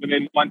talent that's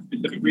within one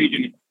specific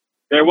region.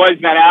 There was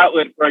that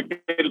outlet for a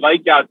kid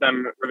like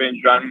Gautam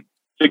Ravindran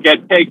to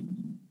get picked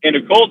in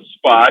a Colts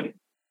squad.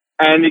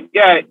 And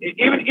yeah,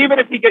 even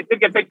if he did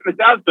get picked in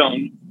the South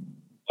Zone,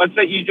 let's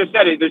say you just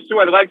said it, there's 2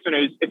 other leg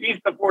spinners. If he's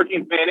the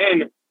 14th man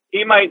in,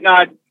 he might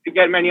not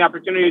get many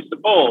opportunities to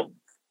bowl.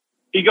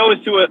 He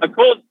goes to a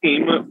Colts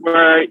team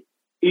where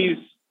he's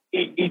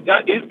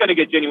going to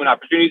get genuine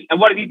opportunities. And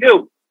what did he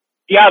do?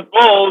 He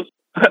outbowls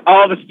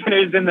all the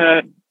spinners in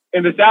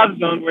the South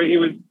Zone where he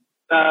was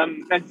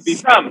meant to be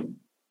from.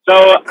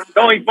 So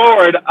going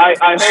forward,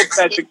 I hope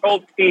that the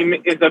Colts team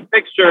is a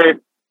fixture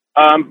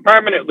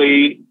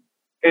permanently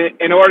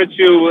in order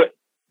to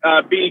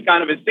be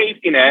kind of a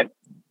safety net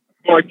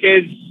for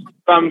kids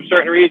from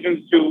certain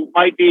regions who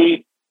might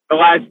be the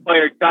last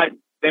player cut.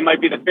 They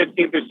might be the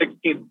 15th or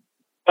 16th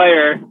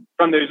player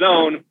from their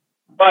zone.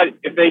 But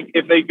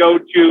if they go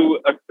to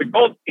the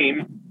Colts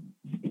team,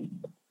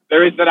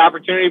 there is that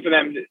opportunity for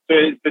them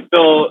to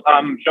still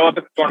show up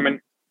at the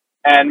tournament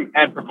and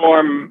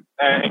perform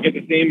and get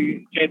the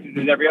same chances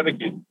as every other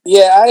kid.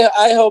 Yeah,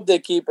 I hope they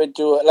keep it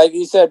to it. Like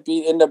you said,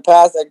 Pete, in the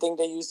past, I think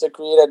they used to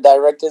create a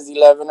Directors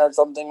 11 or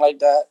something like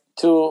that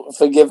to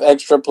give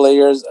extra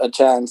players a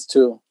chance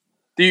too.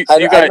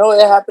 I know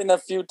it happened a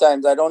few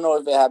times. I don't know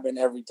if it happened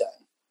every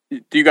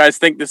time. Do you guys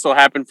think this will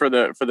happen for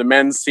the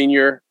men's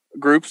senior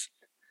groups?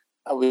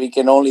 We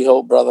can only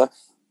hope, brother.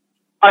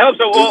 I hope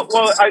so.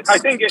 Well, I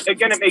think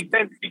it makes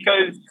sense,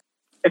 because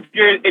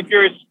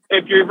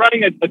if you're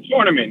running a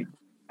tournament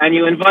and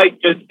you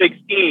invite just 6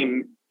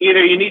 teams,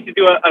 either you need to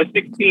do a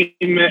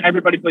 6-team,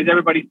 everybody plays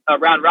everybody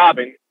round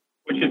robin,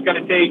 which is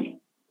going to take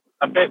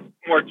a bit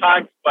more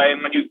time to play.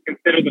 And when you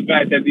consider the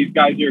fact that these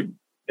guys are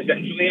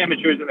essentially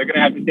amateurs and they're going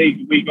to have to take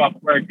a week off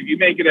of work, if you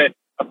make it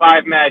a a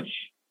 5-match,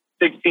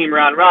 6-team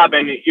round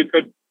robin, you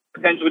could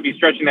potentially be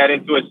stretching that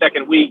into a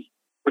second week,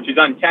 which is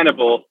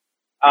untenable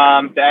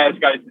to ask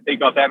guys to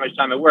take off that much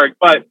time at work.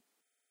 But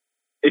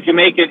if you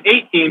make it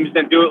 8 teams,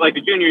 then do it like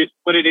the juniors,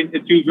 split it into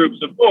 2 groups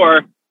of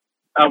 4,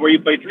 where you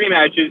play 3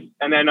 matches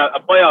and then a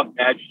playoff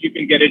match. You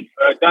can get it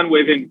done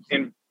with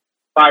in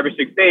 5 or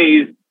 6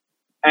 days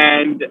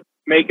and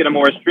make it a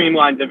more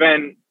streamlined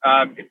event.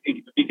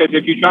 Because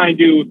if you try and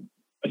do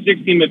a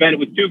 6-team event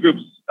with 2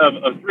 groups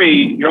of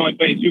 3, you're only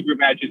playing 2 group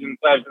matches in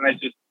the playoffs, and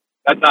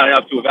that's not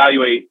enough to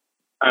evaluate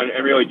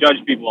and really judge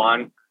people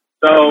on.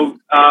 So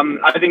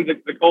I think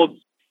that the Colts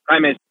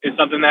premise is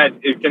something that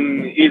it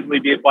can easily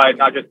be applied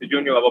not just to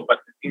junior level, but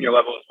to senior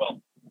level as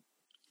well.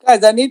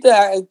 Guys, I need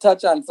to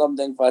touch on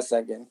something for a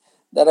second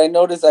that I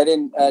noticed I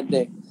didn't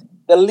dig.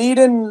 The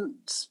leading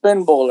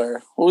spin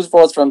bowler, who's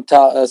from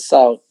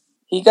South,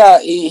 he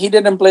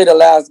didn't play the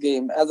last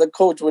game. As a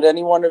coach, would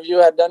any one of you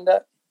have done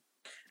that?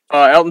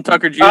 Elton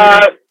Tucker Jr.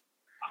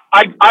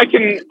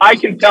 I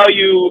can tell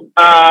you.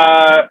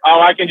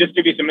 I can just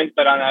give you some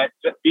insight on that.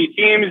 The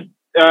teams,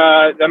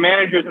 the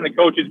managers and the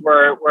coaches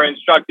were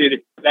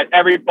instructed that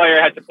every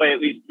player had to play at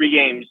least 3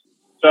 games.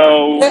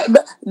 So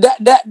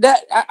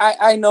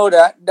I know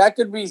that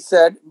could be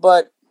said,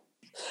 but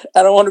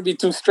I don't want to be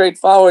too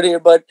straightforward here.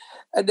 But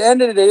at the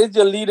end of the day, it's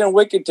your leading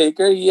wicket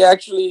taker. He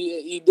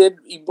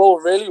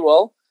bowled really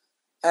well,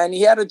 and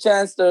he had a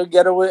chance to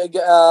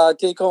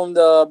take home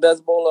the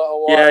best bowler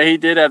award. Yeah, he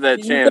did have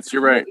that chance.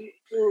 You're right.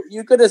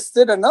 You could have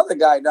sit another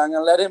guy down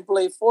and let him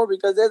play 4,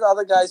 because there's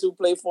other guys who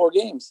play 4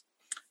 games.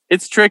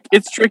 It's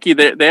tricky.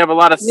 They have a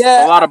lot of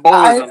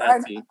bowlers on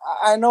that team.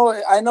 I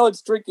know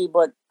it's tricky,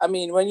 but I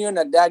mean, when you're in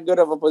that good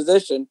of a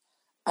position,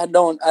 I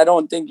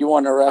don't think you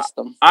want to rest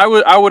them. I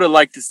would have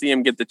liked to see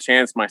him get the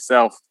chance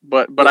myself,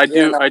 but I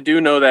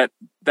do know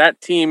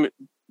that team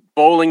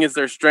bowling is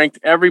their strength.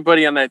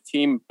 Everybody on that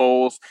team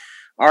bowls.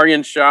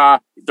 Aryan Shah,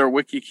 their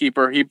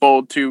wicketkeeper, he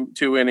bowled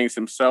two innings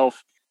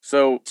himself,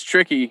 so it's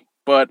tricky.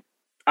 But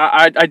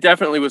I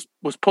definitely was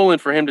pulling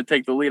for him to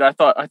take the lead. I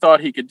thought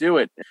he could do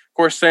it. Of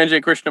course,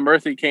 Sanjay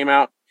Krishnamurthy came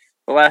out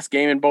the last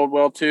game and bowled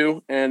well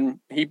too, and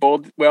he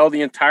bowled well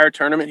the entire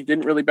tournament. He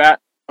didn't really bat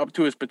up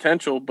to his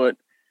potential, but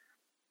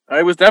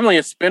it was definitely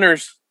a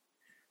spinner's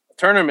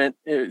tournament.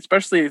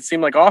 Especially, it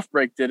seemed like Off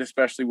Break did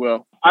especially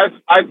well. I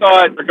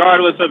thought,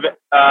 regardless of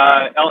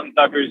Elton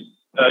Tucker's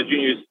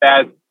junior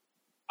stats,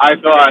 I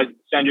thought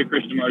Sanjay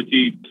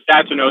Krishnamurthy,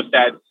 stats or no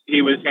stats,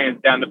 he was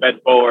hands down the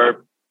best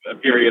bowler.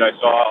 Period. I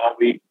saw all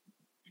week.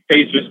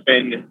 Pacer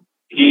spin.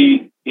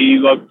 He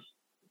looked.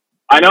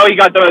 I know he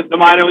got the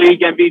minor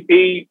league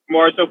MVP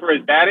more so for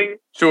his batting.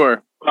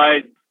 Sure,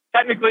 but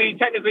technically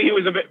he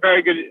was a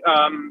very good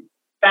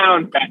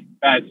sound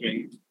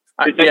batsman.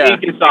 His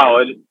technique is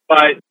solid,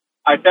 but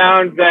I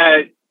found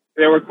that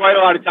there were quite a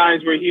lot of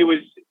times where he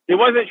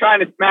wasn't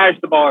trying to smash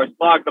the ball or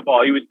slog the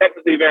ball. He was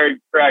technically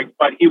very correct,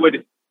 but he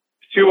would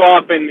too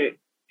often.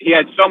 He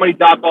had so many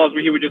dot balls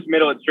where he would just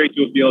middle it straight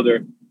to a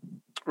fielder.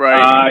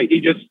 Right. He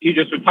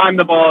just would time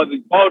the ball.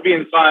 The ball would be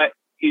inside.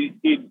 He'd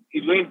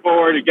lean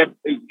forward to get,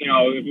 if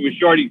it was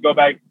short, he'd go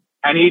back,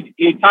 and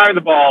he'd time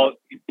the ball.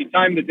 He'd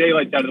time the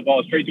daylights out of the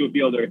ball straight to a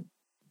fielder.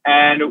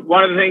 And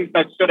one of the things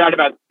that stood out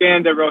about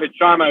Skanda, Rohit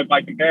Sharma,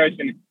 by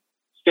comparison,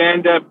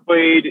 Skanda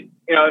played,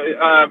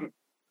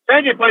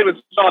 Sanjay played with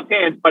soft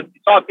hands, but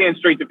soft hands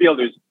straight to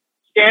fielders.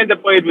 Skanda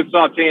played with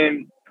soft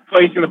hands,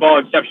 placing the ball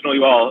exceptionally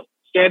well.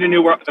 Skanda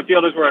knew where the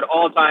fielders were at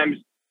all times.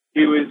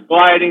 He was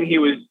gliding. He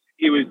was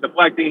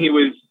deflecting. He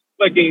was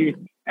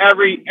flicking.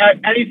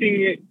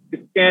 Anything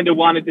Skanda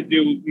wanted to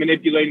do,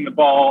 manipulating the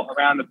ball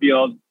around the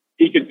field,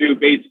 he could do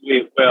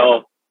basically at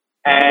will.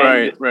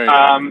 And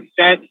right.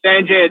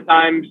 Sanjay at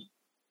times,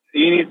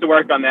 he needs to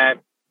work on that.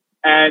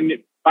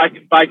 And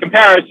by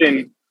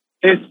comparison,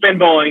 his spin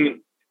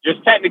bowling,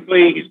 just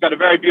technically, he's got a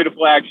very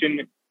beautiful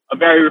action, a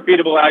very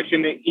repeatable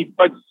action. He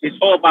puts his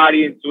whole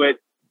body into it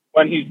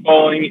when he's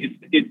bowling.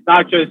 It's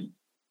not just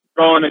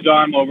throwing his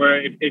arm over.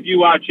 If you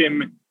watch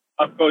him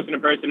up close and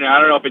in person, and I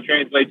don't know if it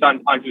translates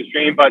onto the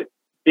stream, but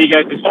he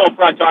gets his whole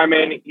front arm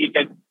in. He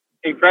gets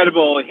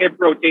incredible hip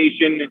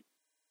rotation.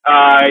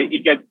 He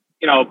gets,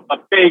 a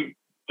big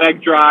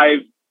leg drive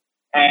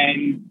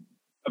and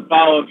a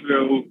follow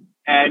through,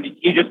 and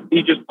he just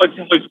puts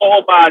his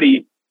whole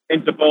body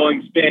into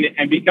bowling spin.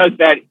 And because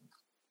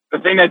the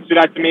thing that stood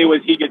out to me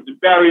was he gets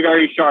very,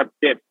 very sharp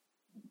tips.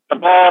 The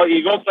ball,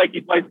 he looks like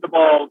he plays the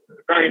ball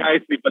very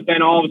nicely, but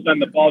then all of a sudden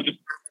the ball just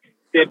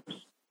tips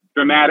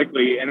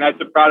dramatically, and that's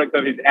a product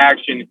of his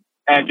action.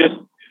 And just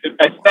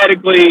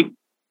aesthetically,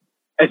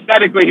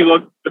 he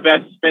looked the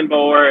best spin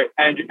bowler,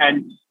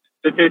 and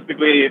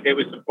statistically, it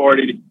was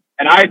supported.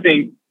 And I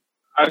think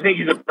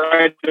he's a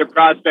brighter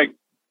prospect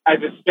as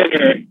a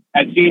spinner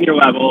at senior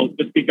level,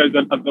 just because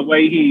of the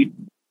way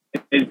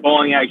his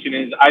bowling action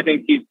is. I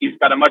think he's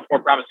got a much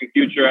more promising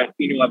future at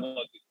senior level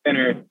as a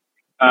spinner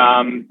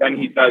than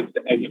he does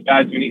as a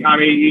batsman.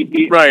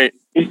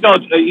 He's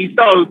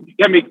still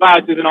giving me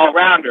classes an all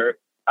rounder.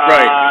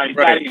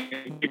 Right.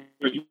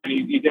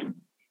 He did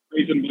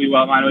reasonably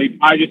well.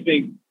 I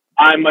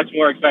I'm much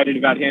more excited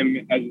about him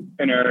as a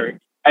spinner.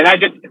 And that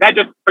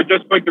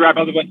just quick to wrap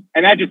up the point.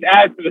 And that just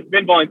adds to the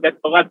spin bowling. That's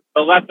the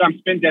less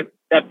spin depth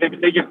in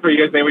particular for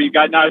USA, where you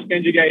got now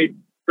Shinjige,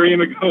 Kareem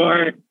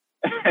McGore,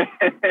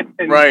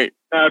 and Right.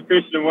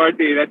 Christian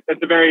Marty.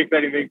 That's a very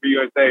exciting thing for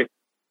USA.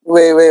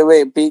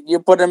 Wait, Pete, you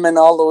put him in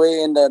all the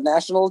way in the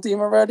national team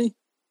already?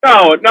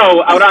 No.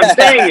 What I'm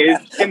saying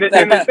is, in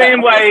the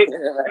same way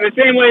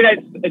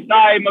that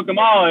Sai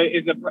Mukamala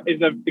is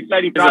an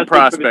exciting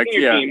prospect for the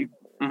senior team,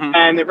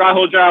 and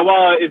Rahul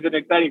Jarawala is an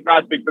exciting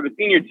prospect for the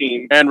senior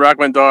team, and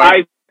Rahman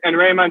Dar. And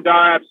Rahman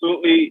Dar,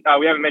 absolutely.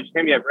 We haven't mentioned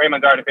him yet. Rahman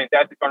Dar had a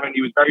fantastic tournament.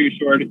 He was very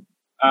assured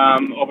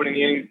opening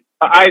the innings.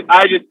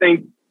 I just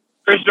think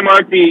Christian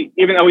Marty,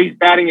 even though he's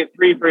batting at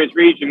 3 for his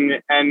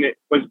region and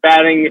was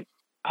batting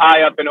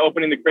high up and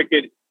opening the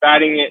cricket,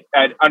 batting it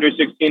at under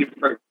 16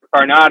 for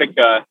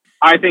Karnataka,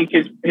 I think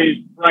his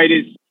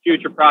brightest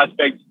future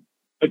prospect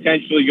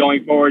potentially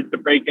going forward to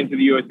break into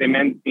the USA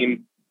men's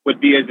team would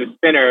be as a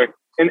spinner.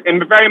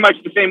 And very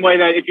much the same way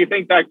that if you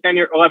think back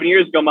 11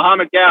 years ago,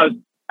 Mohammad Ghaus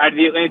out of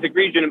the Atlantic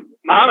region,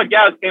 Mohammad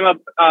Ghaus came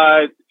up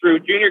through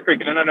junior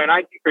cricket and under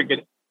 19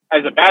 cricket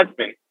as a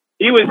batsman.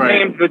 He was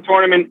named the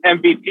tournament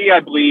MVP, I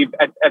believe,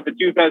 at the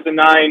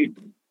 2009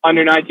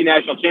 under 19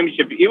 national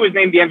championship. He was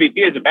named the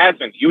MVP as a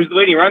batsman. He was the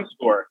leading run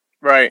scorer.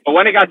 Right. But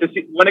when it got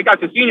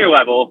to senior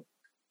level,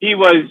 he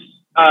was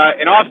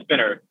an off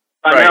spinner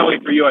primarily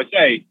for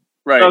USA.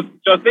 Right.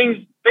 So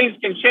things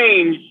can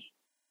change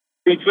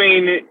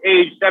between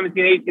age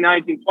 17, 18,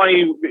 19,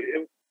 20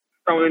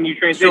 from when you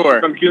transition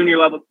from junior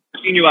level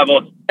to senior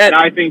level. And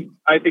I think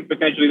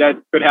potentially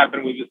that could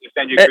happen with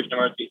Sanjay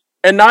Krishnamurthy.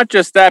 And not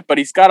just that, but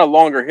he's got a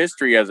longer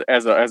history as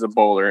a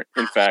bowler,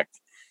 in fact.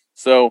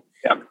 So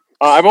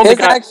I've only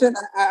action.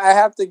 I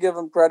have to give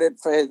him credit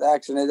for his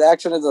action. His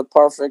action is a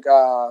perfect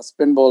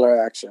spin bowler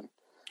action,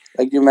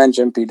 like you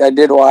mentioned, Pete. I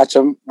did watch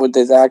him with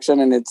his action,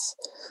 and it's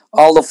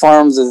all the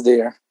forms is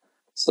there.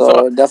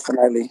 So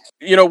definitely.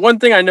 You know, one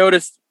thing I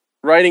noticed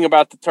writing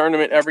about the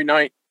tournament every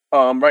night,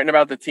 writing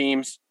about the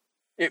teams,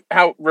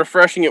 how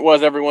refreshing it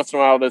was every once in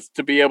a while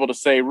to be able to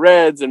say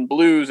Reds and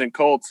Blues and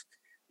Colts,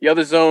 the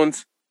other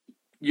zones.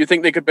 You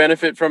think they could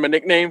benefit from a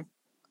nickname?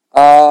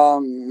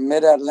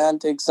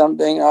 Mid-Atlantic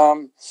something.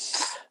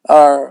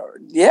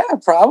 Yeah,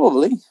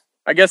 probably.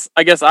 I guess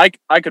I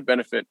could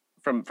benefit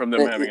from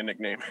them having a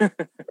nickname.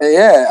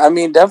 Yeah, I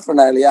mean,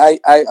 definitely.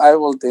 I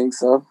will think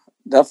so.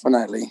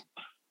 Definitely.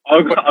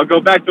 I'll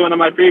go back to one of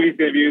my previous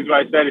interviews where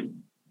I said,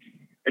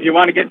 if you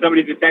want to get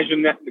somebody's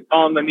attention,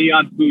 call them the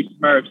Neon Blue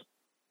Smurfs.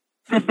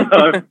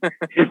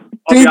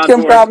 Pete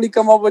can probably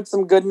come up with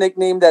some good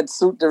nickname that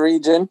suit the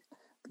region.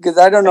 Because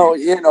I don't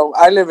know,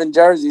 I live in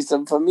Jersey,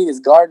 so for me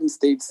it's Garden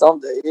State.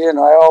 Something,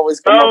 I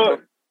always come up with.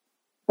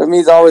 For me,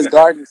 it's always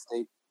Garden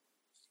State.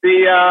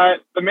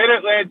 The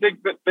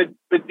Mid-Atlantic, the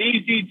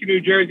DC to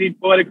New Jersey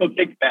political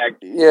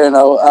kickback.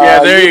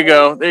 There you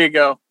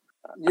go.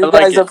 You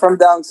guys are from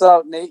down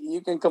south, Nate.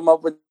 You can come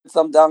up with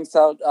some down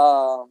south.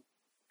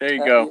 There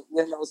you go.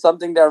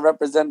 Something that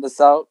represent the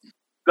south.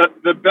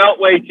 The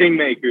Beltway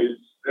Kingmakers.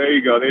 There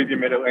you go. There's your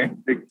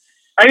Mid-Atlantic.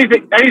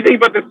 Anything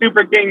but the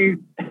Super Kings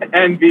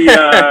and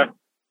the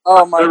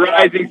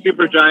rising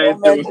Super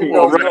Giants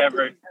or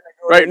whatever.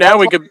 Right now,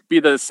 we could be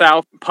the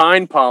South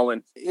Pine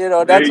Pollen.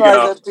 That's why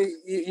I said,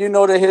 you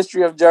know the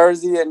history of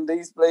Jersey and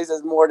these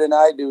places more than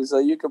I do, so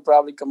you could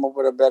probably come up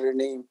with a better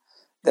name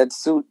that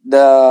suit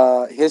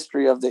the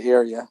history of the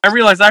area. I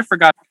realized I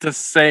forgot to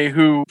say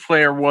who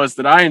player was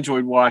that I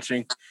enjoyed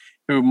watching,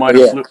 who might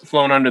have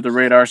flown under the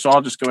radar, so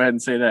I'll just go ahead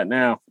and say that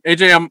now.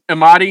 AJ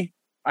Amati.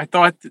 I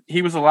thought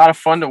he was a lot of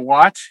fun to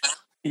watch.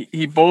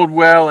 He bowled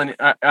well, and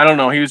I don't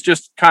know. He was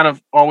just kind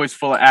of always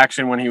full of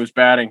action when he was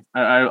batting.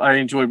 I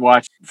enjoyed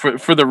watching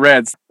for the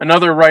Reds.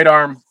 Another right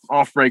arm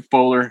off break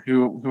bowler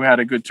who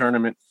had a good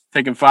tournament,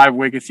 taking 5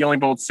 wickets. He only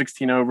bowled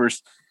 16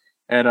 overs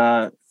at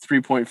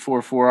 3.44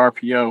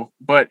 RPO,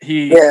 but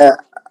he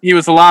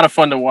was a lot of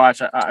fun to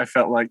watch. I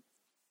felt like.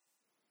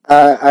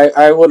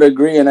 I would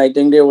agree, and I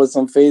think there was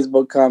some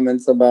Facebook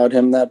comments about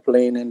him not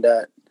playing in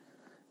that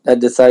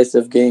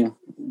decisive game,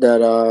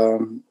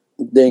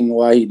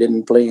 why he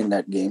didn't play in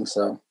that game.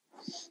 So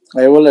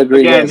I will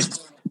agree. Again,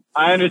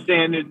 I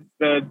understand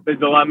the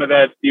dilemma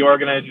that the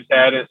organizers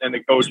had and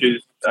the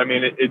coaches. I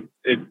mean,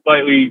 it's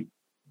slightly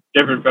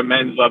different from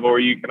men's level, where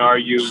you can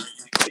argue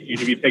that you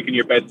should be picking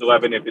your best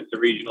 11 if it's a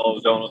regional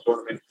zonal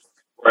tournament.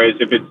 Whereas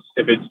if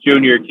it's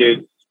junior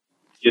kids,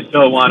 you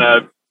still want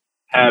to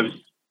have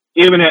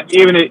even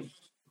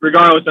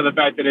regardless of the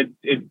fact that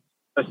it's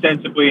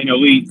ostensibly an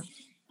elite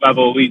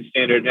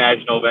standard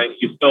national event,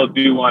 you still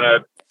do want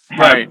to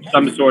have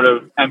some sort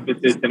of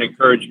emphasis and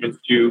encouragement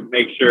to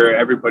make sure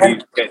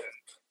everybody's getting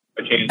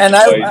a chance to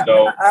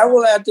play. I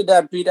will add to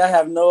that, Pete. I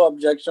have no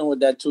objection with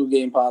that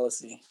 2-game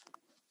policy.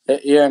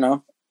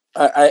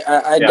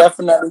 I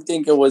definitely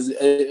think it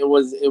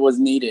was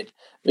needed,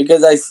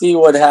 because I see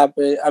what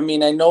happened. I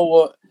mean, I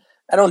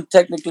don't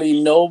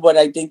technically know, but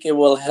I think it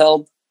will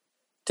help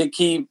to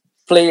keep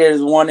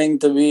players wanting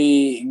to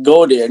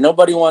go there.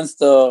 Nobody wants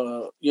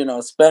to,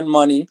 spend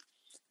money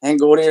and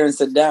go there and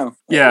sit down.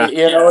 Yeah.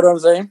 You know what I'm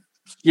saying?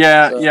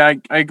 Yeah, So. yeah,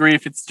 I agree.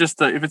 If it's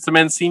just if it's the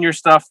men's senior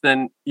stuff,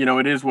 then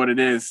it is what it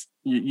is.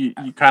 You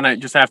kind of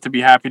just have to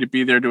be happy to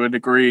be there to a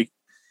degree.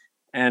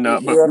 And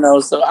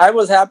so I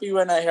was happy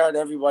when I heard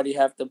everybody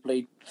have to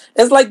play.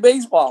 It's like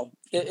baseball.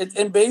 It's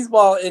in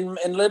baseball in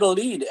Little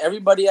League.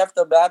 Everybody have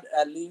to bat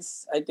at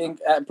least, I think,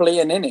 play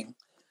an inning,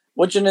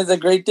 which is a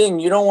great thing.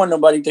 You don't want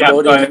nobody to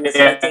go there.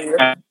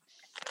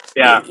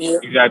 Yeah,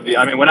 exactly.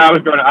 I mean, when I was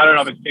growing up, I don't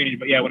know if it's changed,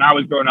 but yeah, when I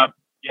was growing up,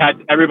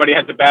 everybody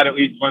had to bat at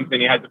least once,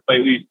 and you had to play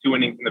at least 2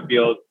 innings in the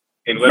field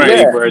in Little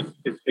League, where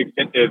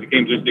the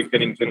games are 6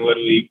 innings in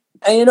Little League.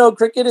 And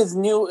cricket is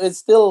new. It's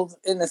still,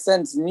 in a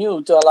sense,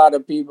 new to a lot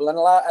of people,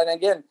 and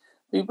again,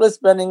 people are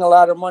spending a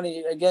lot of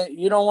money. Again,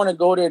 you don't want to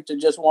go there to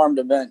just warm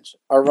the bench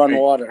or run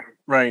water.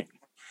 Right.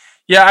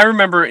 Yeah, I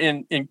remember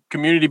in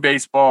community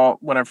baseball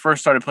when I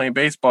first started playing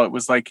baseball, it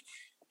was like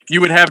you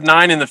would have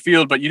 9 in the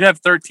field, but you'd have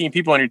 13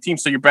 people on your team,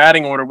 so your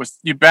batting order was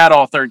you'd bat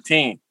all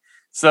 13.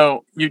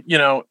 So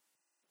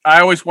I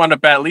always wanted to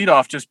bat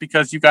leadoff just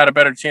because you got a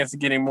better chance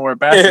of getting more at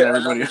bats than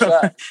everybody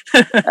else.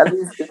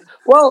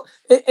 Well,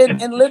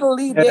 in Little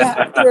League, they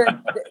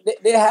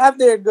have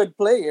their good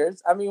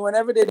players. I mean,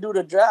 whenever they do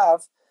the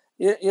draft,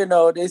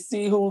 they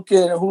see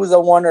who's a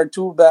 1 or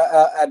 2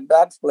 at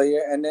bats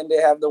player, and then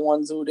they have the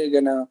ones who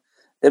the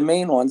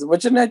main ones,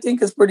 which I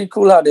think is pretty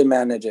cool how they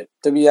manage it.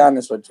 To be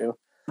honest with you,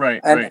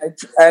 right.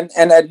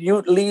 And at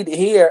Youth League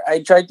here, I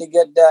tried to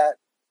get that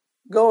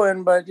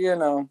going, but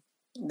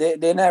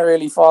they're not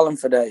really falling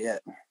for that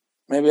yet.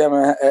 Maybe I'm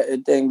a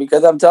thing,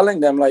 because I'm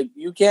telling them, like,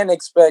 you can't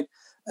expect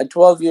a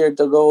 12-year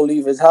to go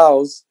leave his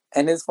house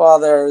and his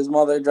father or his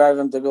mother drive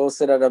him to go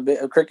sit at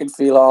a cricket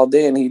field all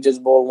day and he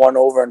just bowl 1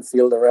 over and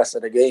field the rest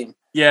of the game.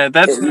 Yeah,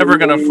 that's never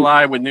going to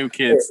fly with new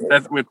kids.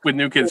 That's with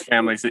new kids'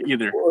 families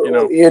either.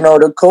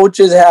 The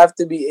coaches have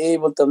to be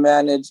able to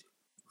manage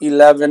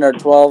 11 or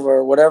 12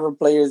 or whatever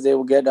players they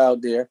will get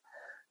out there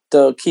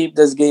to keep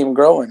this game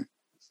growing.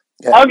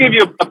 Yeah. I'll give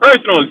you a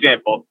personal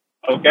example.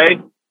 Okay.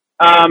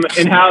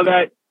 And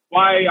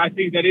why I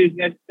think that is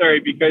necessary,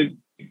 because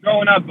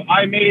growing up,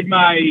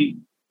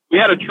 we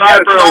had a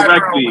tri-borough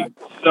rec league.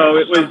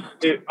 So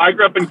I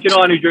grew up in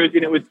Kinnelon, New Jersey,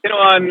 and it was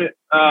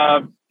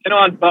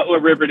Kinnelon, Butler,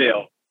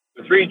 Riverdale,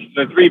 the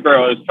three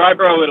boroughs,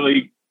 tri-borough Little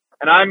League.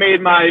 And I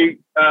made my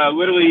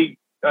Little League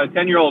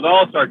 10-year-old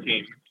all-star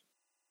team,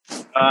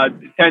 10,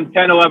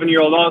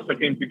 11-year-old all-star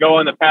team to go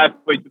on the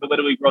pathway to the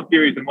Little League World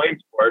Series in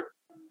Williamsport.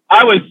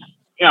 I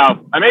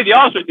made the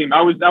all-star team.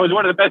 I was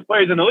one of the best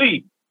players in the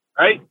league,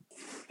 right?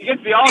 You get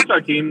to the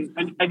all-star team,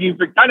 and you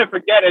kind of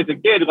forget as a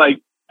kid,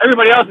 like,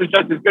 everybody else is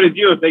just as good as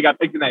you if they got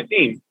picked in that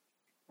team.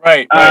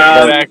 Right.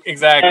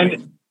 Exactly.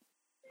 And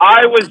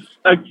I was,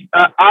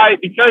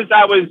 because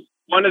I was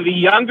one of the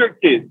younger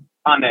kids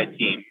on that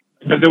team,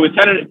 because there was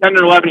 10 or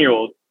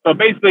 11-year-olds. So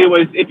basically, it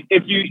was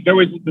there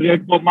was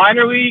the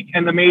minor league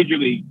and the major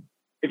league.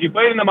 If you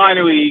played in the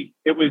minor league,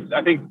 it was,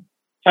 I think,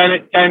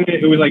 10.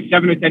 It was like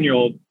 7 or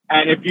 10-year-olds.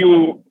 And if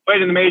you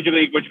played in the major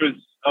league, which was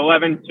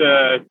 11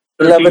 to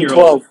 13 year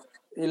olds,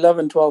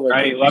 11, 12,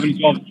 right? 11,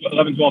 12,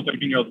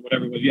 13 year olds,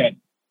 whatever it was, yet.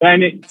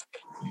 Then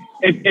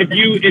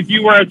if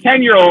you were a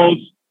 10-year-old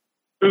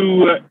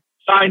who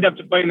signed up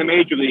to play in the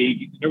major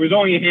league, there was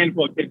only a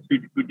handful of kids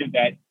who did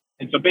that.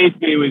 And so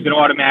basically it was an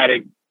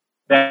automatic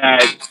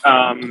that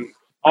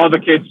all the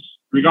kids,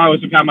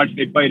 regardless of how much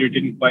they played or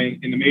didn't play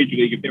in the major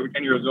league, if they were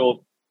 10 years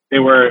old, they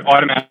were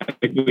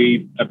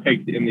automatically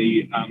picked in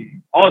the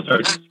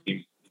all-star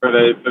team for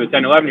the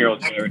 10,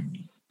 11-year-olds.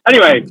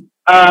 Anyway,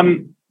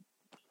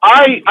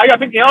 I got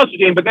picked in the all-star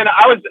team, but then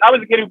I was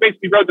a kid who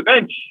basically rode the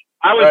bench.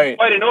 I was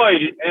quite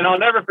annoyed, and I'll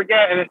never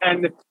forget.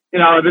 And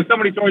there's so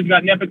many stories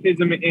about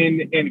nepotism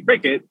in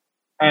cricket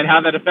and how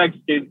that affects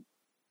kids.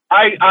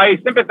 I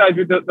sympathize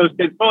with those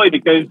kids fully,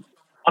 because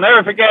I'll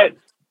never forget.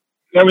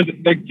 There was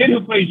the kid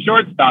who played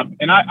shortstop,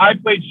 and I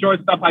played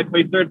shortstop. I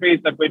played third base.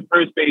 I played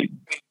first base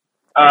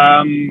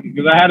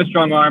because I had a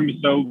strong arm,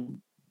 so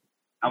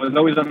I was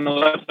always on the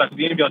left side of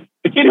the infield.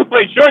 The kid who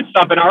played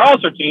shortstop in our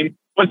all-star team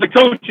was the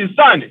coach's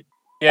son.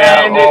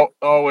 Yeah,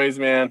 always,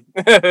 man.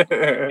 in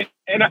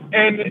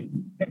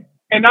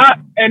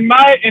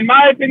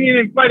my opinion,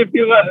 and quite a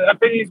few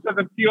opinions of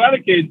a few other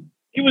kids,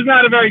 he was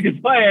not a very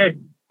good player,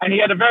 and he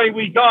had a very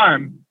weak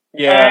arm.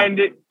 Yeah. And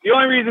the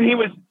only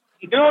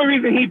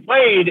reason he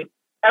played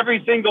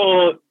every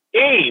single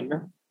game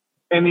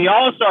in the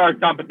All-Star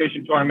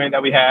competition tournament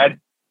that we had,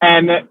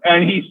 and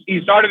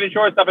he started at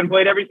shortstop and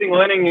played every single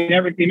inning and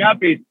never came out,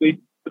 basically,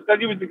 because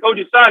he was the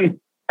coach's son.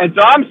 And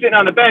so I'm sitting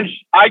on the bench.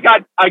 I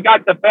got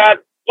the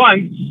bat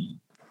once.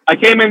 I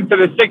came into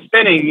the 6th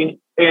inning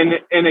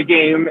in a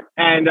game,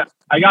 and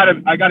I got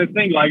a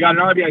single. I got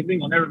an RBI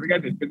single. I'll never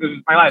forget this, because this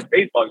was my last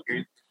baseball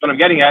experience. That's what I'm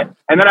getting at.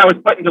 And then I was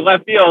put into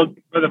left field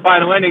for the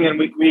final inning, and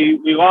we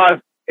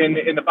lost in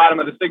the bottom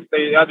of the 6th.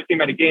 The other team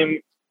had a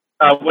game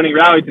winning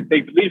rally to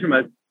take the lead from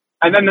us.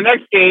 And then the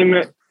next game,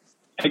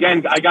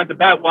 again, I got the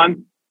bat once,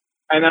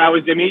 and then I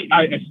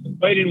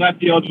played in left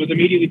field, was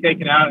immediately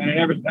taken out, and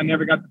I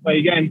never got to play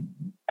again.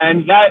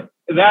 And that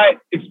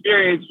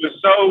experience was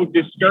so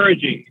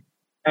discouraging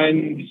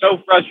and so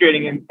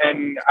frustrating.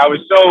 And I was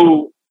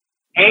so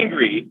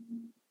angry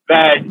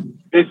that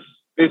this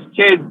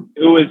kid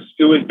who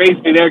was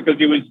basically there because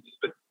he was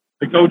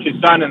the coach's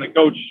son and the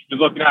coach was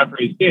looking out for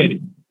his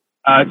kid,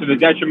 to the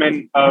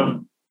detriment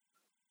of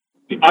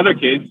the other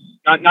kids,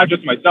 not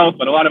just myself,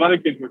 but a lot of other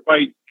kids were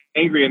quite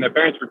angry and their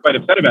parents were quite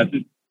upset about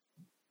this.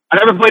 I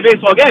never played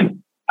baseball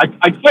again.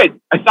 I quit.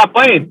 I stopped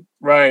playing.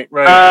 Right.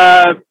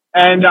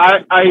 And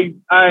I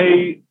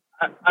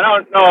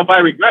don't know if I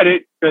regret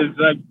it because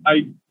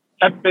I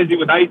kept busy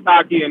with ice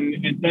hockey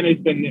and tennis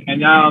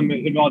and now I'm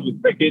involved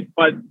with cricket.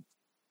 But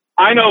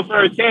I know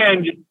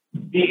firsthand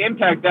the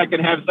impact that can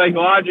have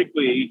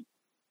psychologically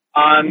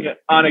on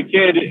a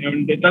kid.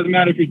 And it doesn't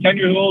matter if you're 10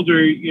 years old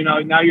or,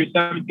 now you're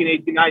 17,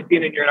 18,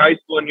 19 and you're in high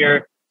school and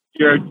you're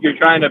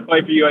trying to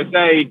play for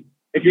USA.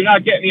 If you're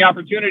not getting the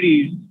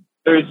opportunities,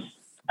 there's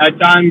at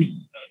times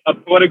a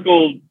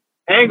political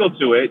angle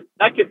to it.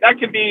 That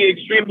could be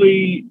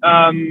extremely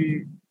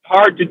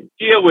hard to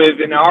deal with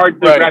and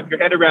hard to wrap your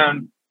head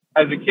around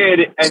as a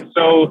kid. And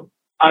so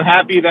I'm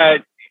happy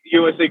that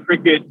USA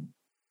Cricket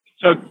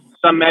took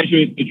some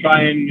measures to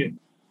try and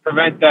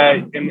prevent that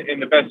in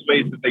the best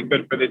ways that they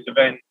could for this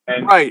event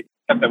and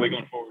kept that way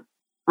going forward.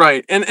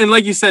 Right. And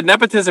like you said,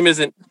 nepotism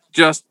isn't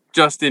just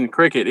in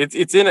cricket.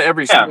 It's in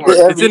every sport.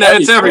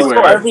 It's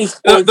everywhere. Every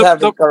sport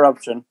having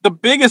corruption. The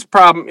biggest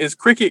problem is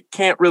cricket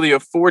can't really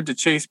afford to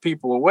chase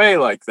people away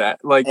like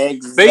that. Like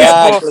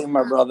exactly, baseball,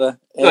 my brother.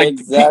 Like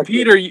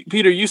exactly.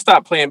 Peter, you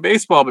stopped playing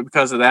baseball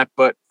because of that.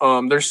 But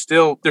there's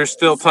still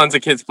tons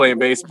of kids playing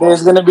baseball.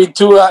 There's gonna be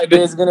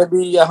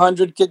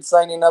 100 kids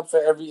signing up for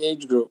every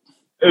age group.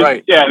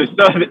 Right. Yeah. There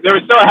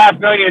was still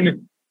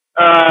 500,000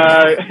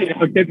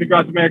 kids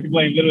across America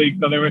playing Little League,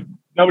 so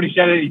nobody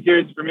shed any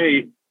tears for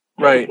me.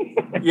 Right.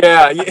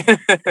 Yeah.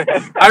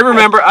 I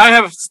remember I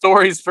have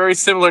stories very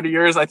similar to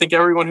yours. I think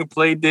everyone who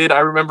played did. I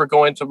remember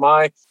going to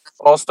my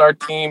all-star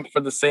team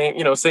for the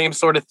same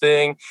sort of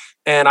thing.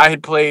 And I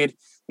had played.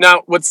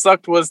 Now, what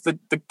sucked was the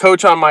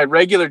coach on my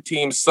regular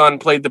team's son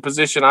played the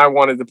position I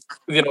wanted to,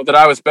 that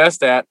I was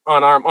best at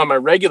on my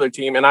regular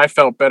team. And I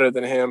felt better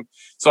than him.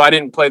 So I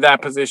didn't play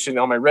that position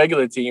on my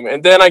regular team.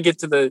 And then I get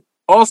to the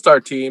all-star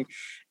team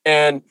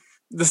and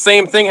the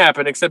same thing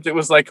happened, except it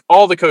was like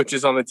all the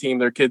coaches on the team,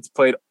 their kids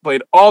played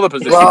all the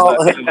positions. Well,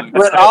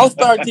 but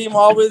all-star team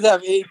always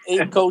have eight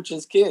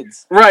coaches'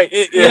 kids. Right.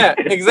 Yeah,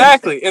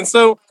 exactly. And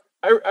so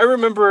I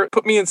remember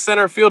put me in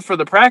center field for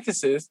the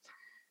practices,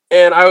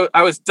 and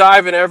I was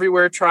diving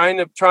everywhere, trying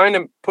to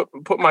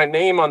put my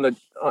name on the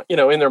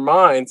in their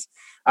minds.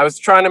 I was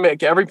trying to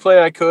make every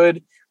play I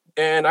could.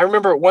 And I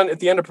remember at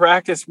the end of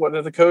practice, one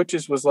of the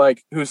coaches was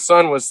like, whose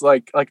son was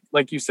like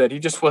you said, he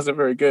just wasn't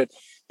very good.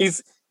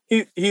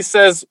 He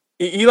says,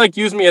 he like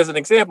used me as an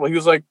example. He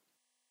was like,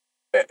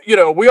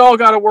 we all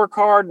got to work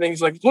hard. And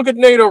he's like, look at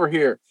Nate over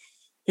here.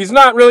 He's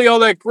not really all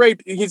that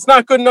great. He's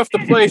not good enough to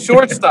play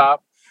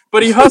shortstop,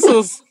 but he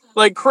hustles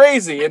like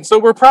crazy. And so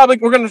we're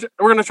going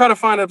to try to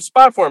find a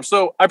spot for him.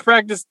 So I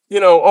practiced,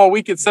 all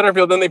week at center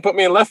field. Then they put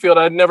me in left field.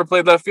 I'd never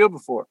played left field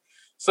before.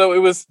 So it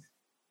was,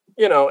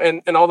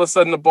 and all of a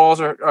sudden the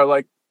balls are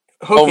like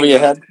hooking. Over your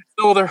head.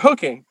 So they're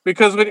hooking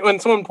because when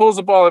someone pulls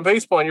the ball in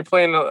baseball and you're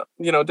playing, down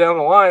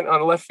the line on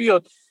the left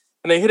field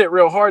and they hit it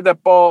real hard,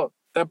 that ball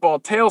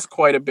tails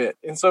quite a bit.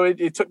 And so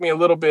it took me a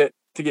little bit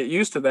to get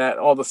used to that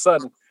all of a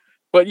sudden.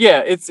 But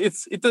yeah, it's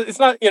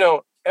not,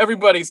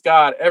 everybody's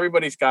got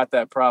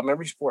that problem.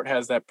 Every sport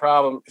has that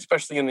problem,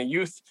 especially in the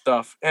youth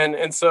stuff.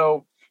 And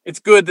so it's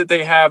good that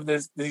they have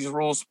these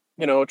rules,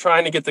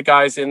 trying to get the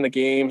guys in the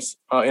games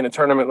in a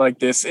tournament like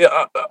this.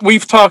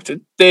 We've talked,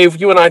 Dave,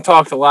 you and I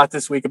talked a lot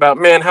this week about,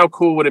 man, how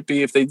cool would it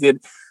be if they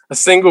did a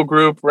single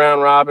group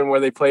round robin where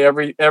they play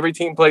every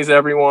team plays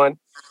everyone.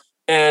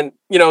 And,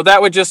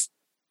 that would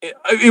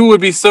it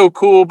would be so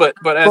cool. But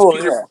as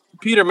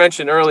Peter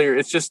mentioned earlier,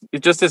 it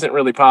just isn't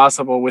really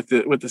possible with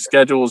the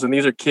schedules. And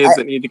these are kids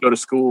that need to go to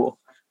school.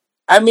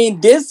 I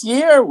mean, this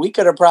year we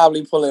could have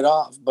probably pulled it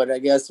off, but I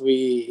guess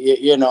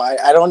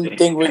I don't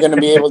think we're going to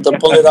be able to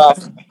pull it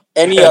off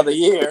any other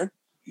year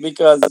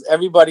because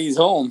everybody's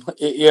home,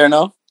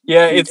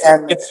 Yeah,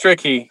 it's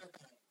tricky.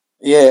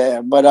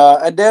 Yeah, but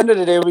at the end of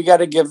the day, we got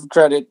to give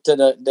credit to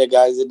the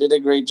guys. They did a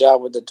great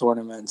job with the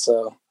tournament,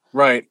 so.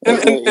 Right. And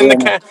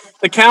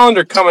the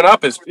calendar coming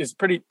up is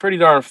pretty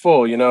darn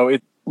full,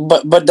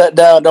 But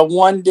the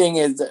one thing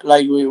is,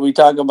 like we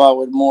talk about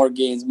with more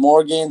games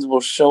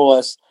will show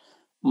us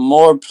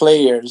more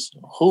players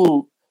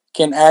who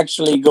can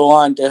actually go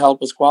on to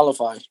help us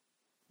qualify.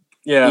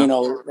 Yeah.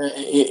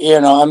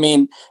 I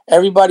mean,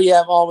 everybody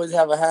always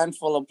have a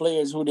handful of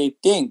players who they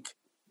think,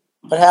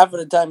 but half of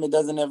the time it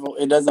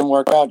doesn't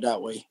work out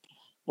that way.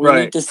 We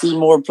need to see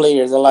more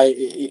players. Like,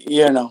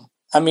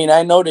 I mean,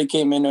 I know they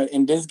came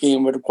in this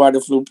game with quite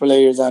a few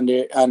players on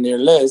their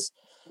list,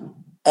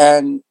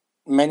 and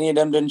many of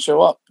them didn't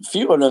show up.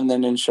 Few of them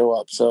didn't show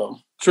up. So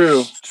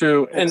true,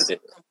 and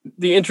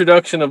the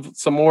introduction of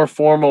some more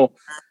formal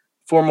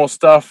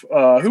stuff.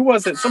 Who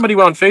was it? Somebody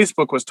on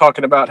Facebook was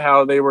talking about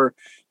how they were,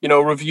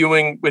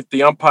 reviewing with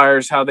the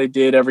umpires how they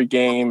did every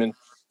game, and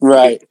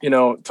Right.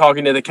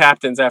 Talking to the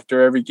captains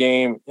after every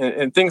game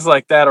and things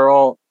like that are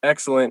all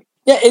excellent.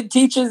 Yeah, it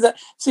teaches that.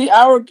 See,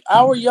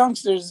 our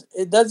youngsters,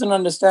 it doesn't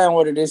understand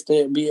what it is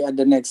to be at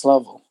the next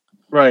level.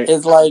 Right.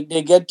 It's like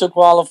they get to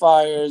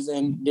qualifiers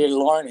and they're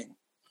learning.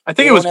 I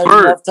think it was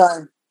Bert.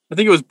 I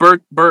think it was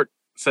Bert. Bert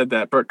said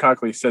that. Bert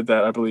Cockley said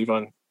that, I believe,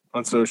 on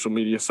social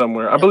media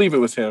somewhere. I believe it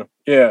was him.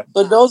 Yeah.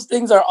 So those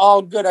things are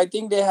all good. I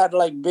think they had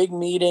like big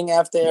meeting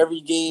after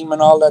every game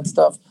and all that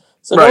stuff.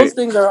 So those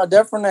things are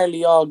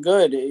definitely all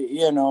good.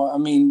 I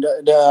mean,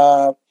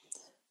 the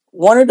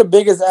one of the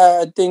biggest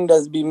thing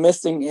that's been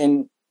missing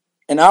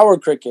in our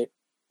cricket,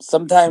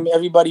 sometimes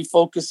everybody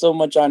focus so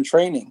much on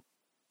training,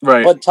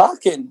 right? But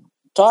talking,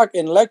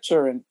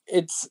 lecturing,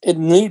 it's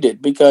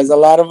needed, because a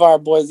lot of our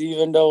boys,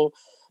 even though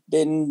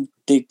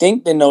they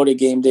think they know the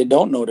game, they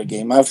don't know the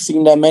game. I've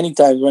seen that many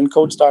times when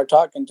coach start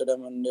talking to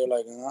them and they're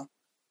like,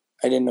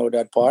 I didn't know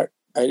that part.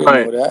 I didn't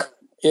know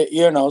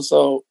that.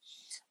 So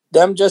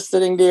them just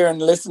sitting there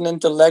and listening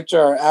to lecture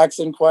or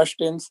asking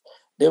questions,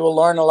 they will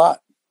learn a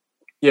lot.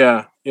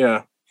 Yeah.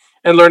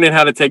 And learning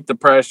how to take the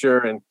pressure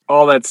and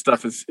all that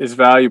stuff is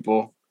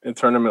valuable in a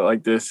tournament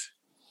like this.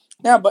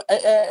 Yeah, but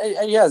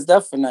yes,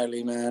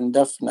 definitely, man.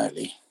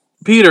 Definitely.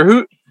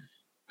 Peter,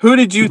 who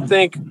did you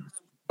think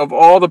of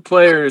all the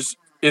players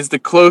is the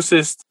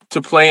closest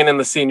to playing in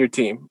the senior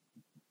team?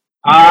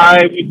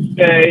 I would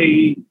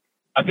say,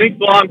 I think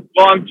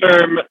long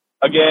term,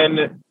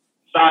 again,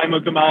 Sai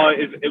Mukamala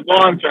is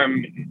long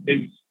term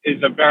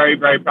is a very,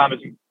 very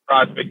promising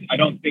prospect. I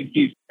don't think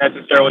he's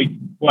necessarily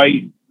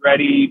quite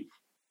ready.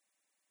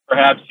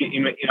 Perhaps he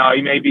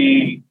may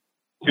be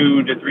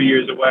 2 to 3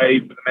 years away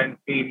for the men's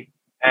team.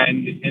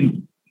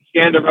 And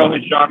Skander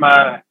Rohit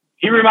Sharma,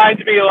 he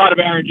reminds me a lot of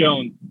Aaron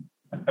Jones.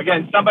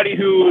 Again, somebody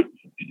who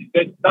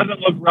doesn't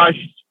look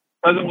rushed,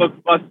 doesn't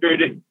look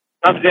flustered,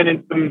 comes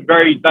in some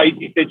very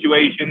dicey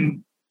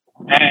situations,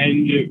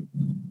 and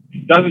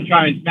doesn't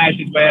try and smash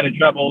his way out of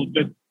trouble.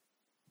 Just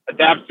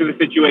adapts to the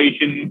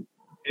situation,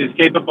 is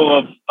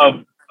capable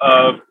of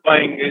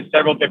playing in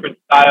several different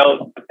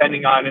styles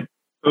depending on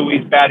who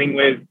he's batting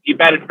with. He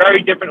batted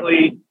very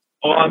differently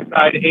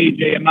alongside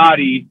AJ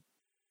Amadi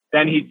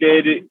than he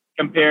did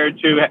compared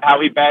to how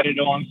he batted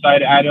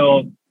alongside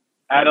Adil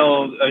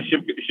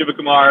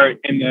Shivakumar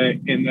in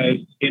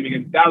the game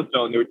against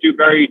Southstone. There were two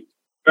very,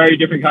 very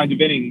different kinds of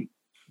innings.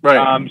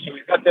 Right. So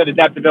he's got that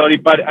adaptability.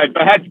 But if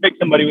I had to pick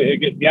somebody,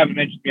 you haven't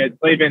mentioned yet,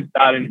 Slade Van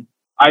Staden.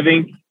 I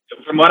think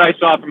from what I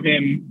saw from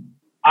him,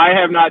 I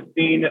have not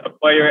seen a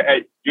player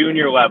at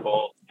junior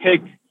level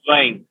pick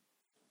length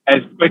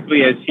as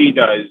quickly as he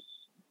does.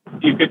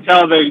 You could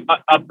tell the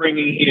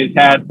upbringing he has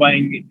had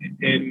playing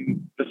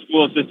in the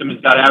school system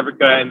in South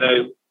Africa and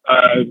the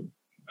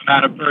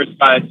amount of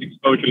first-class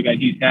exposure that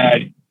he's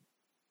had.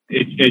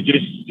 It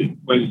just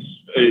was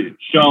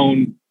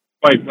shown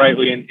quite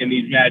brightly in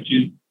these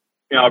matches.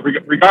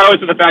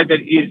 Regardless of the fact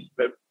that he's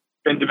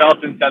been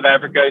developed in South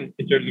Africa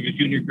in terms of his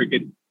junior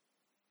cricket,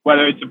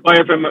 whether it's a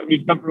player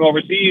who's come from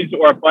overseas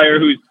or a player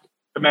who's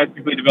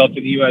domestically developed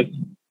in the U.S.,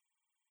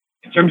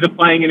 in terms of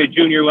playing in a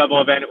junior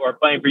level event or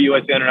playing for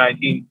U.S.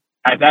 Under-19,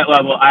 at that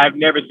level, I have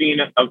never seen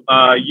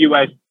a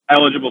U.S.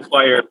 eligible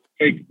player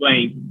take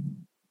length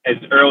as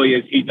early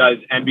as he does.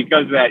 And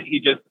because of that,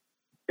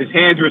 his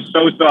hands were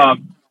so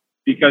soft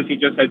because he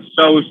just had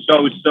so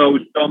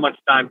much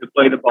time to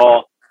play the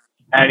ball.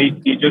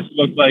 And he just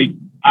looked like,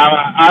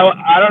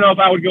 I don't know if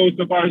I would go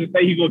so far as to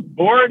say he looked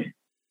bored,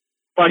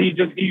 but he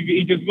just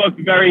looked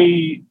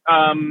very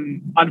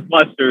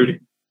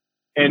unflustered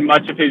in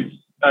much of his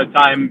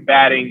time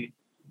batting.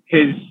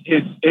 His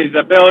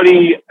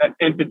ability,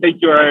 in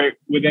particular,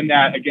 within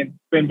that against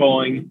spin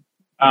bowling,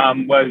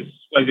 was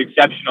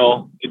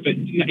exceptional. He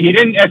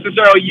didn't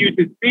necessarily use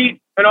his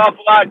feet an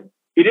awful lot.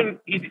 He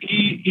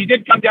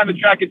did come down the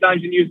track at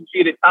times and use his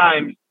feet at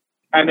times,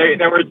 and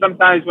there were some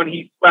times when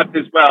he swept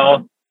as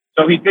well.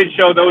 So he did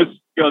show those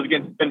skills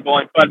against spin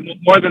bowling. But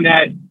more than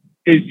that,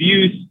 his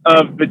use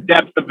of the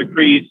depth of the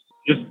crease,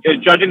 just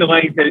judging the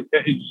length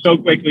so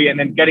quickly, and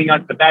then getting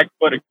onto the back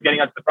foot or getting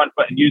onto the front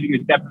foot and using the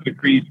depth of the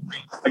crease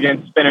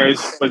against spinners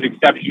was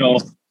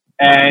exceptional.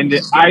 And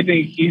I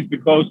think he's the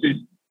closest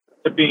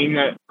to being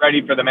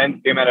ready for the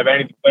men's team out of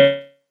any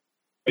players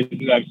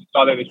I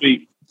saw there this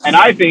week. And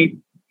I think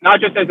not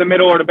just as a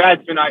middle order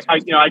batsman, I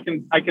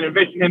can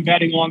envision him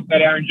batting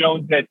alongside Aaron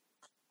Jones at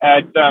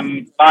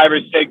 5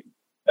 or 6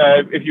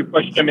 if you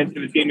pushed him into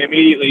the team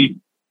immediately.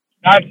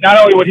 Not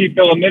only would he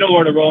fill a middle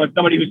order role as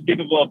somebody who's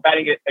capable of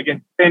batting it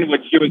against spin,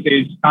 which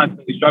USA's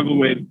constantly struggled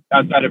with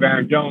outside of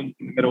Aaron Jones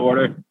in the middle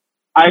order,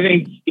 I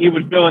think he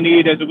would fill a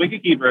need as a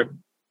wicketkeeper.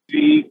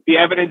 The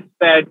evidence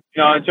that,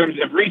 in terms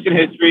of recent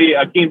history,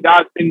 Akeem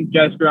Dotson,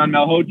 Jaskiran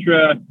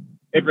Malhotra,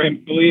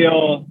 Ibrahim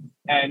Khalil,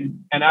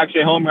 and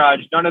Akshay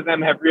Homeraj, none of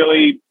them have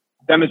really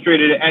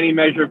demonstrated any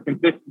measure of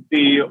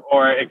consistency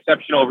or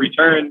exceptional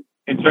return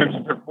in terms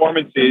of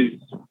performances.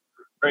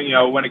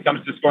 When it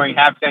comes to scoring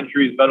half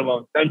centuries, let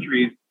alone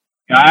centuries.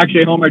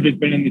 Akshay Homeraj has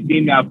been in the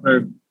team now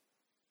for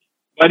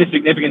quite a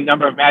significant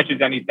number of matches,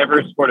 and he's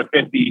never scored a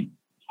 50.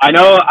 I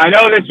know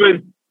this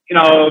was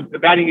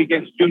batting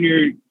against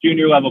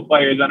junior level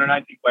players, under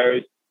 19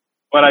 players.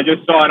 But I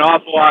just saw an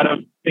awful lot of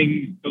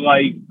things to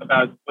like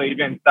about Slade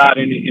Van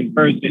Staden in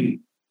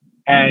person.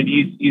 And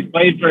he's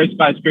played first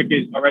class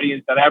cricket already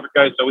in South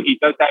Africa, so he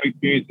does have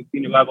experience at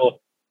senior level.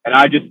 And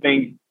I just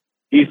think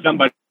he's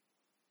somebody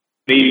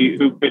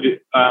who could,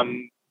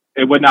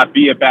 it would not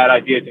be a bad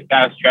idea to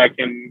fast track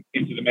him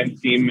into the men's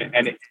team.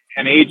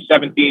 And age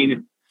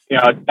 17,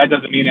 that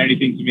doesn't mean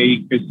anything to me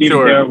because Steven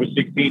Taylor was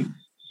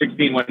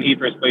 16 when he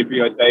first played for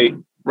USA.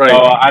 Right. So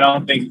I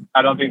don't think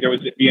there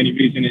would be any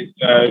reason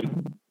to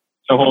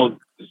hold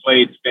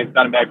Slade Van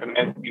Staden back from the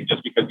men's team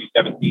just because he's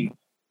 17.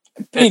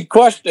 Pete,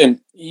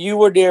 question. You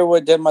were there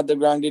with him at the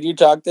ground. Did you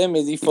talk to him?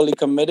 Is he fully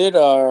committed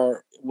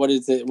or what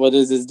is it? What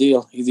is his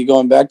deal? Is he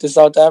going back to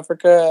South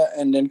Africa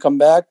and then come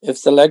back if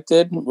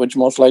selected, which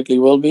most likely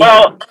will be?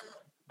 Well,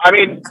 I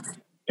mean,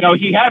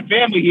 he had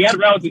family. He had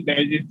relatives there.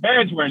 His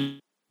parents weren't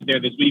there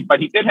this week,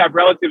 but he did have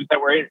relatives that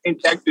were in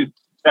Texas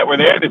that were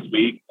there this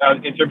week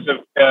in terms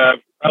of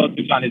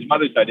relatives on his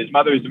mother's side. His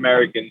mother is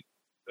American.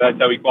 So that's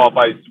how he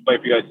qualifies to play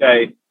for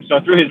USA. So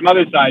through his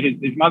mother's side,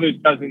 his mother's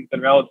cousins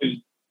and relatives,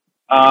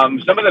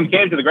 some of them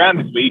came to the ground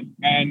this week,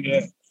 and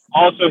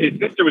also his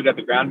sister was at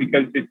the ground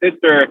because his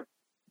sister,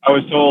 I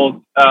was told,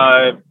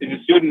 is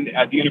a student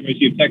at the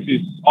University of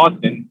Texas,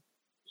 Austin.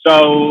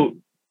 So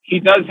he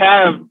does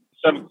have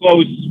some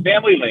close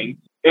family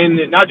links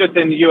not just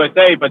in the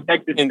USA, but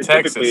Texas in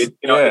specifically.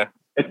 Texas.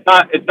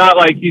 It's not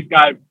like he's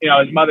got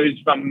his mother's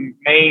from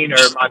Maine or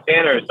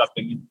Montana or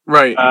something.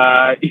 Right.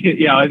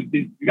 He's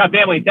got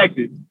family in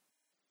Texas.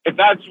 If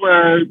that's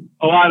where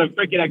a lot of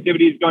cricket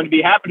activity is going to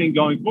be happening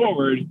going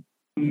forward,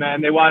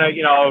 and they want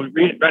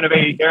to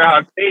renovate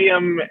Airhawk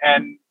Stadium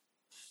and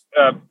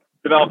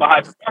develop a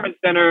high performance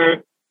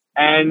center.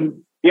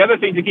 And the other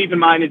thing to keep in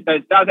mind is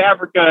that South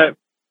Africa,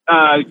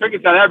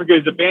 Cricket South Africa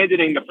is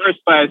abandoning the first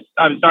class.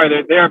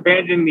 They're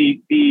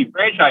abandoning the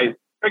franchise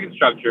cricket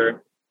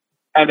structure,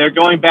 and they're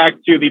going back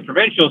to the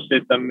provincial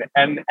system.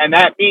 And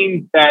that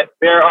means that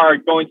there are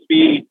going to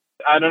be,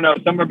 I don't know,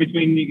 somewhere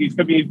between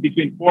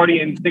 40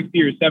 and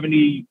 60 or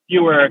 70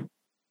 fewer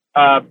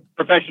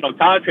professional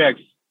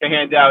contracts to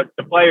hand out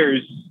to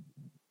players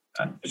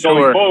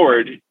going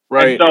forward.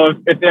 Right. And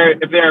so if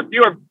there are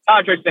fewer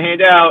contracts to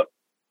hand out,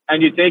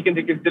 and you take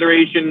into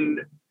consideration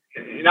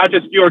not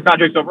just fewer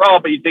contracts overall,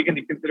 but you take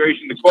into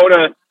consideration the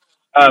quota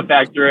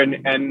factor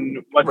and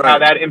how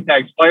that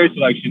impacts player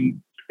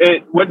selection,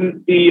 it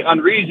wouldn't be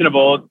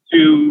unreasonable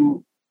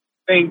to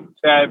think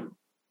that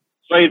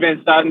Slade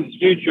Van Staden's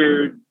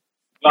future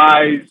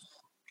lies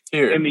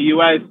here in the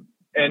U.S.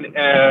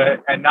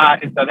 and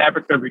not in South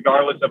Africa,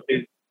 regardless of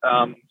his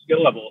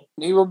skill level.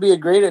 He will be a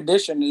great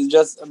addition. It's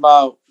just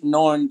about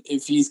knowing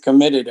if he's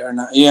committed or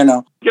not. Get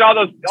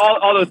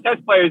all those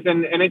test players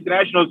and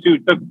internationals who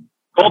took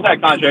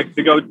Colpack contracts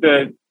to go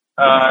to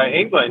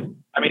England.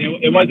 I mean,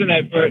 it wasn't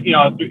that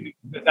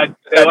that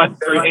they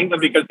left for England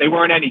because they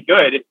weren't any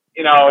good.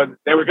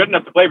 They were good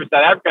enough to play for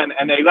South Africa,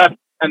 and they left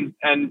and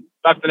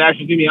left the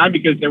national team behind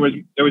because there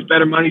was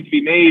better money to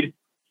be made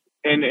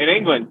in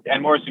England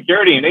and more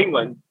security in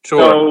England. Sure.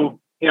 So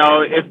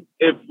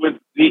if with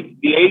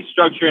the age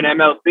structure in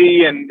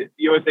MLC and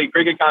USA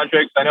cricket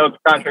contracts, I know the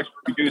contracts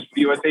were reduced for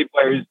the USA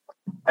players,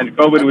 and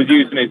COVID was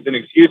used as an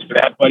excuse for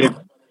that. But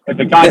if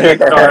the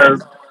contracts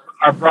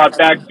are brought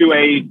back to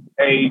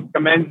a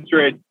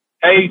commensurate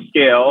pay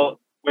scale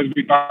with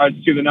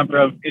regards to the number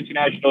of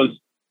internationals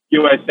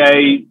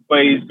USA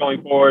plays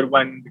going forward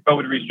when the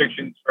COVID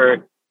restrictions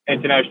for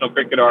international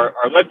cricket are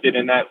lifted,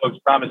 and that looks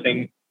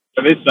promising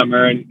for this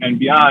summer and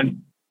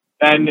beyond,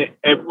 then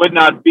it would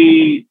not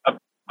be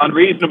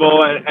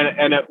unreasonable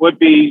and it would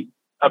be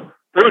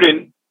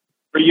prudent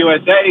for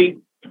USA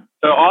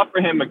to offer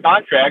him a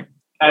contract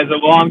as a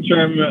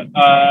long-term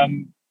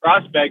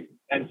prospect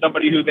and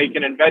somebody who they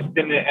can invest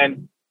in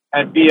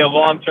and be a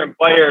long-term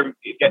player.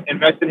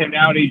 Invest in him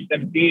now at age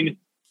 17,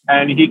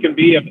 and he can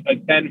be a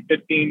 10,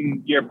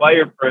 15-year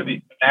player for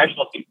the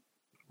national team.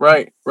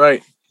 Right.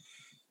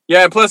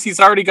 Yeah, and plus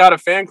he's already got a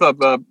fan club,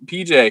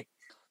 PJ,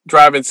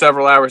 driving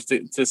several hours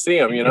to see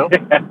him, There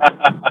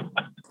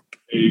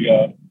you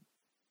go.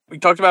 We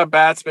talked about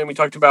batsmen. We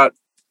talked about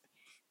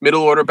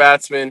middle order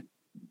batsmen.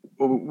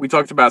 We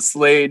talked about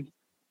Slade.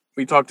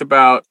 We talked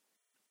about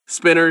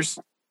spinners.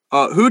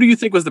 Who do you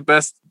think was the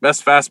best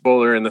fast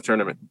bowler in the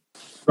tournament?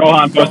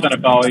 Rohan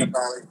Bosanapalli.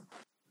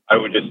 I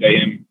would just say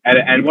him.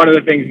 And one of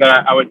the things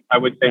that I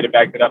would say to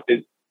back that up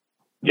is,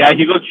 yeah,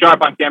 he looked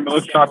sharp on camera,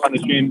 looked sharp on the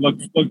stream,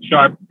 looked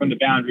sharp from the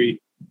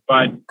boundary.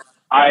 But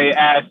I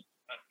asked,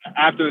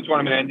 after the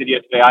tournament ended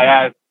yesterday, I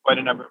asked quite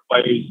a number of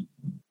players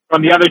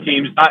from the other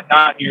teams,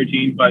 not your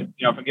team, but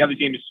from the other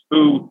teams,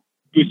 who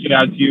stood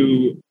out to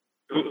you?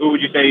 Who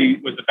would you say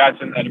was the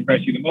batsman that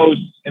impressed you the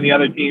most? And the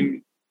other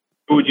team,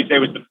 who would you say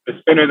was the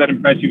spinner that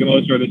impressed you the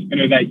most, or the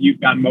spinner that you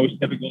found most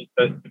difficult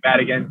to bat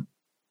against?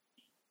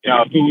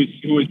 Who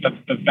was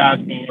the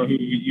fast bowler who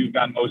you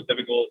found most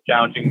difficult,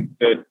 challenging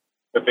to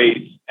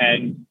face?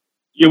 And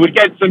you would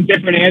get some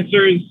different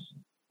answers.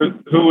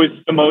 Who was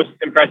the most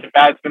impressive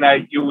batsman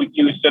that you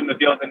stood in the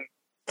field and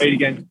played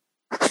against?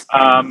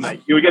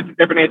 You would get some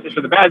different answers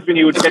for the batsman.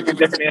 You would get some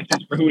different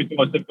answers for who is the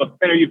most difficult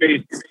spinner you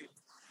face.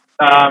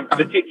 For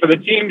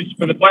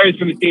the players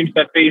from the teams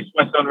that faced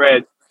West Zone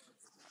Reds,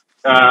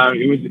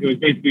 it was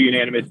basically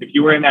unanimous. If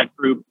you were in that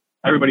group,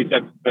 everybody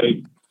said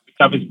the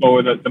toughest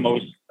bowler, the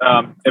most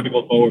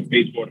difficult bowler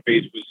face to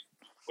face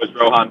was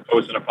Rohan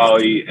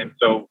Posanapalli, and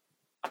so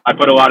I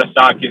put a lot of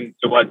stock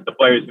into what the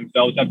players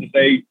themselves have to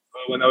say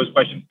when those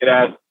questions get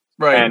asked,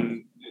 Right?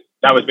 And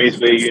that was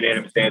basically a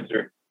unanimous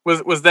answer.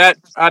 Was that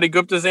Adi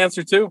Gupta's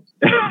answer too?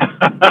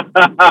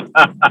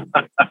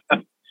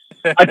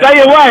 I tell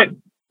you what.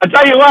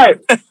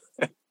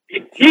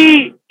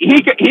 He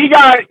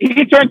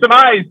turned some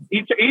eyes.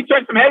 He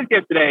turned some heads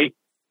yesterday.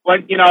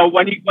 When you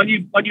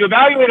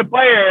evaluate a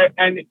player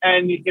and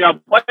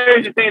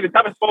players are saying the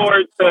toughest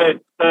bowler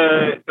to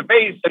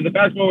face and the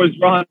best bowler is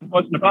Rohan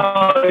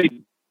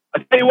Posanapalli. I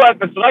tell you what,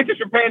 the selectors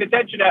were paying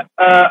attention to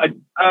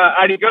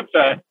Adi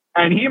Gupta,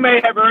 and he may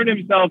have earned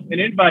himself an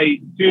invite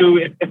to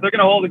if they're going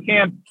to hold a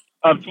camp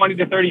of 20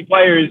 to 30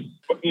 players,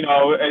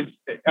 as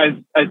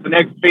the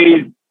next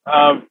phase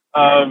of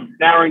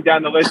narrowing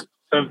down the list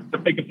to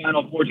pick a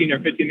final 14 or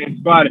 15-man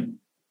squad.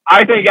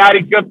 I think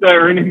Adi Gupta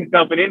earned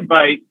himself an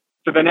invite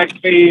to the next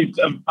phase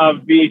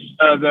of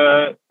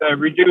the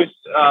reduced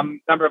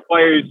number of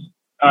players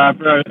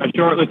for a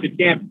shortlisted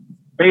camp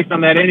based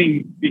on that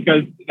inning,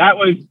 because that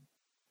was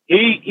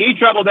he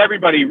troubled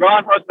everybody.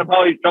 Rohan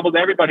Posanapalli troubled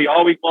everybody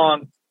all week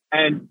long,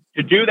 and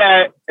to do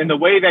that in the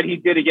way that he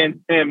did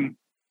against him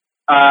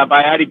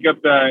by Adi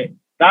Gupta,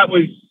 that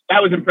was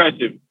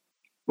impressive.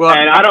 Well,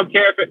 and I don't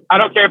care if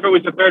it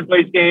was a third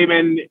place game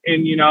and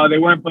they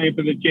weren't playing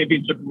for the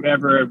championship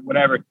or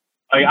whatever.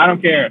 Like, I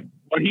don't care.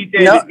 What he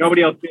did,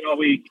 nobody else did all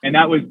week, and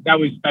that was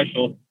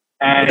special.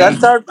 And that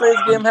third place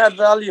game had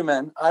value,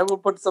 man. I will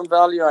put some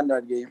value on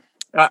that game.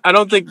 I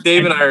don't think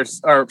Dave and I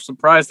are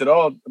surprised at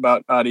all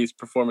about Adi's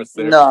performance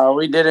there. No,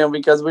 we didn't,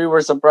 because we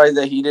were surprised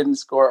that he didn't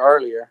score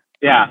earlier.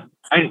 Yeah,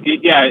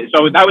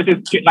 so that was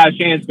his last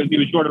chance because he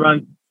was short of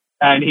runs,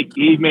 and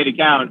he made it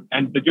count.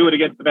 And to do it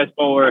against the best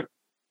bowler,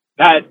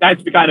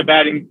 that's the kind of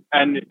batting,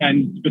 and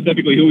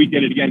specifically who he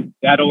did it against,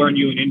 that'll earn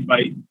you an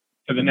invite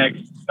to the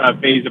next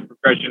phase of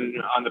progression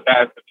on the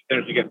path to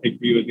potentially get picked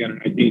for you as the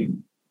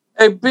under-19.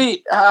 Hey,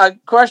 Pete,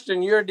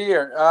 question, you're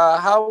dear.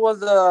 How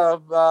was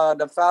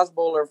the fast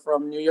bowler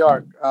from New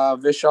York,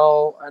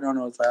 Vishal? I don't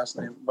know his last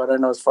name, but I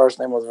know his first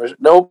name was Vishal.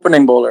 The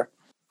opening bowler.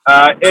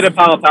 Ida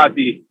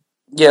Palapati.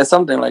 Yeah,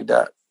 something like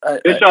that.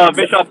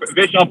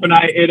 Vishal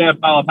Panay, Ida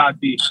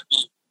Palapati.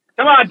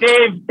 Come on,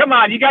 Dave. Come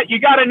on. You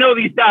got to know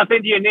these South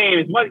Indian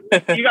names. What,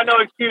 you got no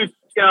excuse.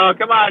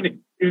 Come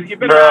on. You've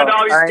been around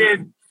all these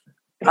kids.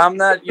 I'm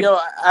not.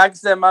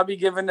 Ask them. I'll be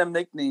giving them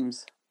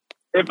nicknames.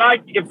 If I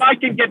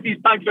can get these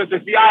tongue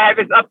twisters, see, I have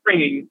this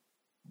upbringing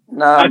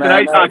as an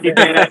ice hockey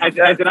fan, as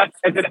an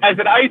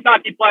ice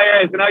hockey player,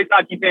 as an ice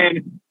hockey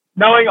fan,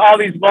 knowing all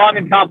these long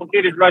and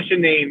complicated Russian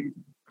names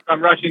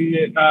from Russian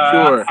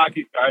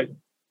hockey stars.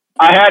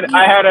 I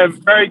had a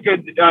very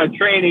good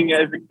training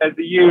as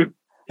a youth.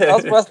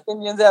 Us West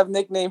Indians have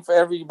nickname for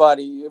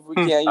everybody. If we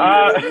can't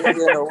use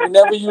it, we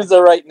never use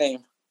the right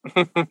name.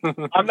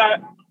 I'm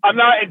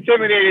not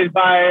intimidated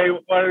by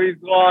one of these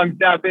long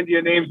South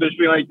Indian names or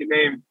Sri Lankan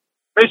names.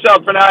 Vishal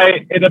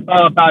Pranay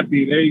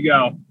Idapalapati. There you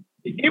go.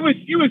 He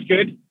was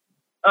good.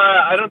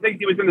 I don't think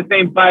he was in the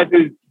same class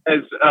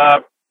as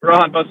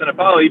Rohan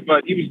Posanapalli,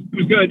 but he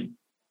was good.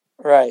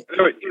 Right.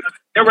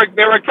 There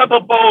were a couple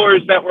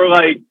bowlers that were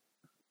like,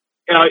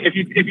 if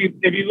you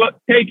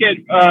take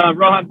it,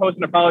 Rohan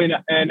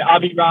Posanapalli and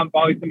Abhi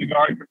Rambali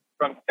Samagar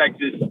from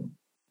Texas,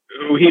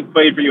 who he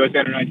played for US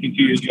Under-19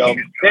 2 years ago.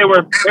 They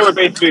were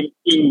basically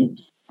the two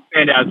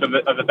standouts of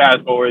the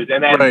fast bowlers,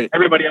 and then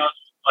everybody else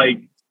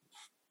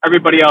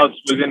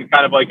was in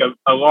kind of like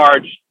a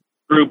large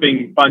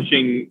grouping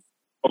bunching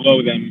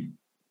below them.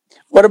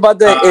 What about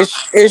the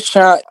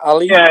Isham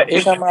Ali? Yeah,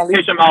 Hisham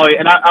Ali,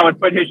 and I would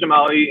put Hisham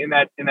Ali in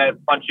that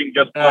bunching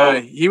just below.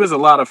 He was a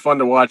lot of fun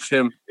to watch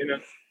him.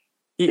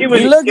 He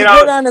looked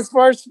good on his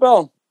first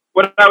spell.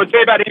 What I would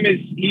say about him is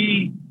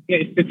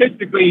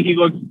statistically he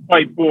looks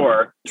quite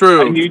poor.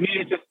 True. And you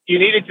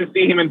needed to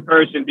see him in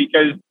person,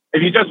 because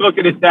if you just looked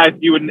at his stats,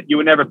 you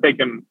would never pick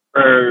him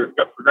for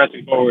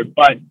progressing forward.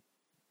 But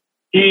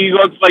he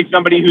looks like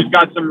somebody who's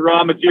got some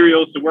raw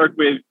materials to work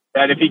with,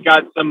 that if he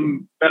got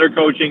some better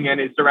coaching and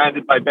is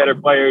surrounded by better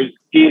players,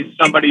 he's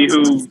somebody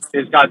who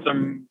has got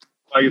some,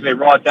 like I say,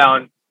 raw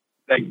talent.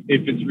 Like,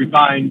 if it's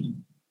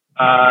refined,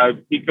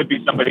 he could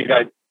be somebody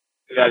that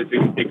is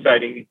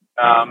exciting,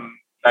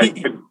 that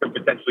could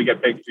potentially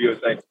get picked for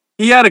USA.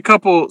 He had a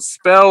couple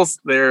spells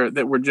there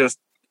that were just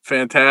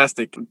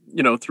fantastic,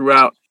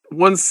 throughout.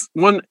 One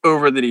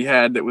over that he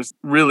had that was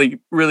really,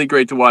 really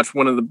great to watch,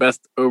 one of the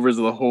best overs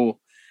of the whole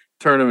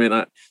tournament.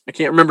 I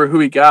can't remember who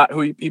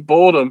he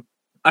bowled him.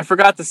 I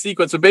forgot the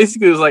sequence. So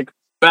basically it was like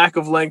back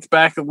of length,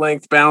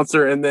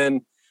 bouncer, and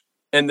then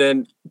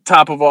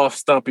top of off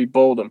stump, he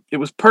bowled him. It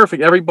was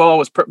perfect. Every ball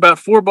was about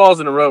 4 balls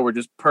in a row were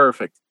just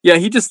perfect. Yeah,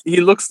 he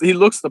looks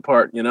the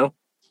part,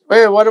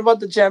 Wait, what about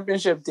the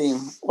championship team?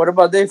 What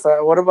about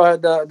what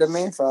about the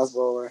main fast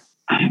bowler?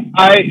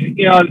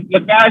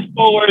 The fast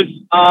bowlers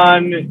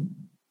on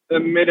the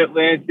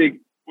Mid-Atlantic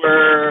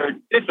were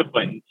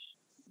disciplined.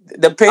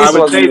 The pace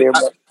wasn't there,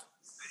 but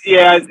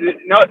yeah,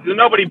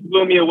 nobody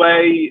blew me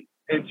away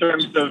in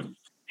terms of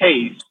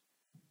pace,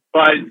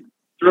 but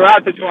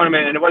throughout the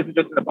tournament, and it wasn't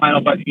just in the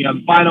final, but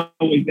the final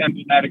was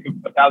emblematic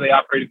of how they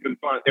operated through the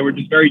tournament. They were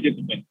just very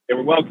disciplined. They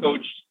were well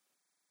coached.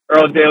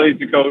 Earl Daly's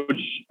the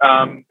coach.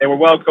 They were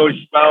well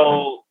coached,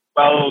 well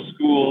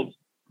schooled,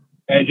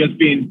 and just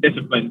being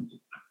disciplined.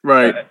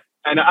 Right.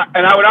 And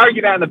I would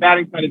argue that on the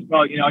batting side as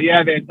well. They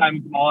had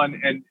Simon Kamal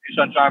and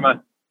Ishant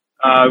Sharma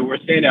were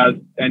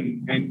standouts,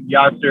 and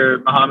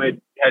Yasser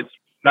Muhammad had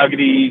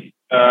nuggety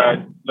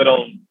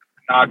little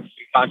knocks and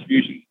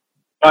contributions.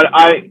 But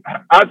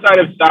outside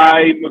of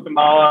Sai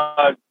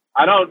Mukamala,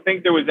 I don't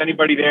think there was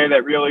anybody there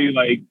that really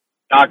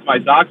knocked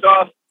my socks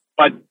off.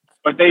 But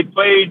they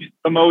played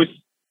the most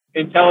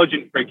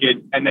intelligent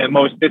cricket and the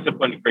most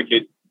disciplined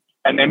cricket,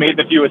 and they made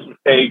the fewest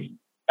mistakes.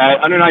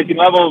 At under 19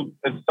 level,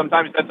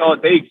 sometimes that's all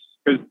it takes,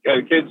 because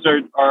kids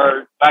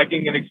are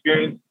lacking in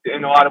experience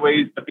in a lot of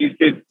ways. But these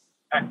kids,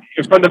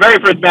 from the very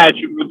first match,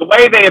 the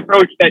way they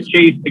approached that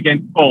chase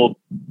against Colt,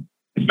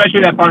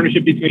 especially that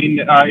partnership between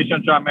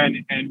Ishant Sharma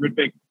and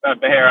Ritvik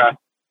Behera,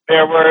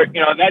 there were,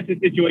 that's a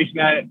situation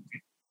that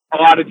a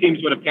lot of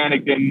teams would have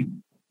panicked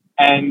in,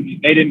 and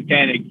they didn't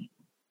panic.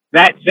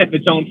 That set the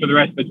tone for the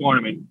rest of the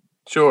tournament.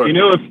 Sure. You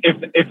knew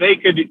if they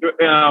could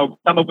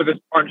come up with a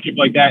partnership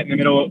like that in the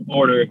middle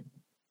order,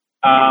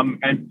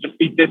 and just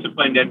be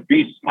disciplined and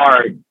be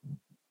smart,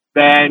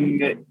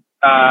 then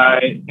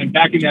and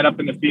backing that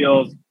up in the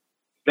field,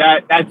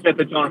 that set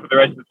the tone for the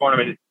rest of the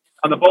tournament.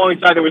 On the bowling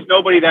side, there was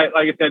nobody that,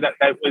 like I said,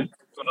 that was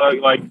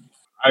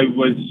I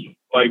was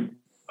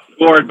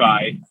floored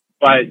by,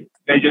 but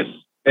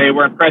they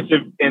were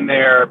impressive in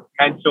their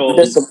mental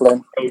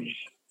discipline,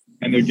 coach,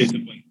 and their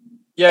discipline.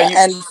 Yeah,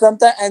 and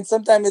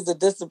sometimes it's the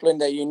discipline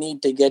that you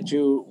need to get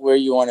you where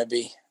you want to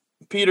be.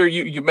 Peter,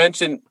 you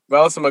mentioned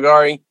Valisa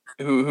Magari,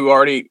 who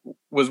already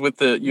was with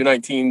the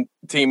U19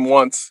 team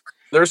once.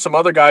 There's some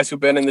other guys who've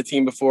been in the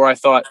team before. I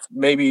thought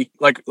maybe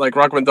like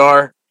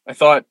Raghwindar. I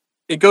thought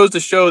it goes to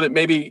show that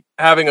maybe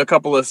having a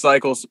couple of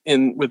cycles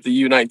in with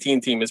the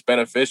U19 team is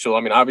beneficial. I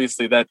mean,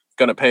 obviously that's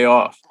going to pay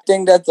off. I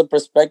think that's the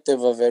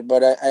perspective of it.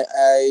 But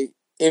I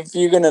if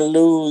you're going to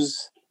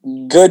lose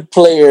good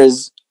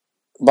players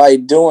by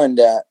doing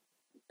that,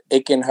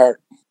 it can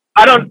hurt.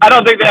 I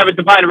don't think they have a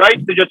divine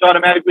right to just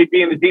automatically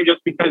be in the team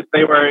just because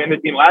they were in the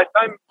team last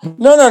time.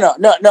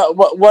 No.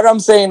 What I'm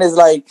saying is,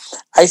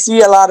 I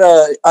see a lot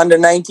of under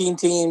 19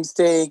 teams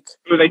take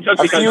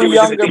a few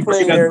younger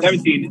players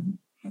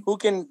who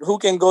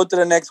can go to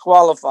the next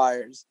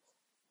qualifiers.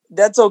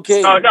 That's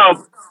okay.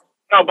 No.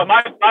 But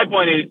my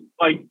point is,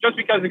 just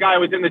because the guy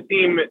was in the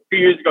team 2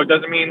 years ago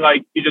doesn't mean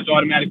you just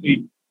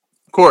automatically.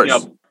 Of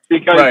course.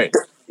 Because right.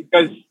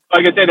 Because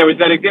like I said, there was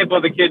that example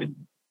of the kid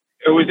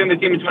who was in the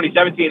team in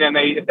 2017, and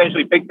they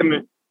essentially picked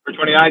him for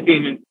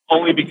 2019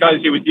 only because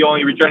he was the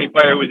only returning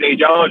player who was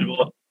age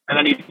eligible, and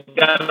then he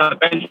sat on the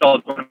bench all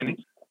the tournament.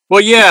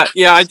 Well, yeah.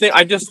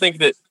 I just think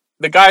that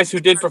the guys who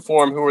did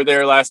perform, who were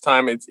there last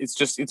time,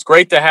 it's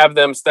great to have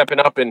them stepping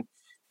up and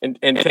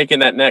taking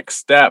that next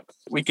step.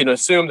 We can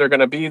assume they're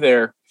going to be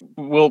there.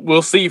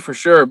 We'll see for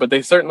sure, but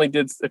they certainly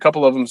did. A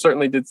couple of them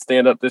certainly did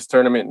stand up this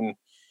tournament,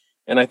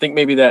 and I think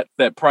maybe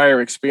that prior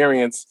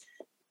experience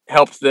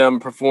helped them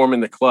perform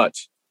in the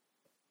clutch.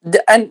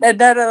 And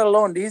that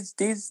alone, these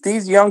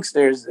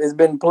youngsters has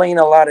been playing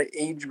a lot of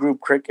age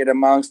group cricket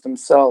amongst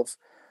themselves,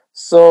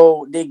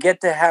 so they get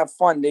to have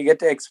fun. They get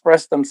to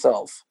express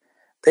themselves.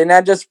 They're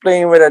not just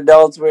playing with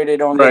adults where they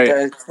don't get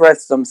to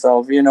express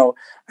themselves.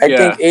 I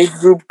think age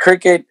group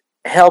cricket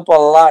helped a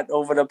lot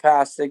over the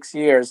past 6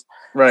 years.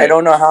 Right. I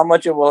don't know how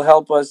much it will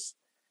help us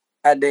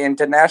at the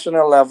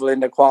international level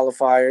in the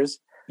qualifiers.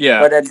 Yeah.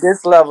 But at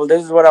this level,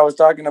 this is what I was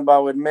talking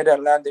about with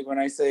Mid-Atlantic when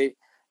I say,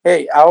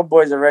 hey, our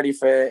boys are ready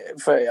for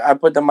I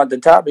put them at the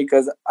top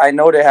because I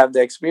know they have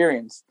the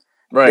experience.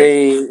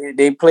 Right.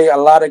 They play a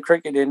lot of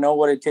cricket. They know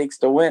what it takes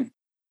to win.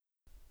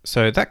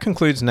 So that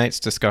concludes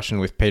Nate's discussion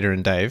with Peter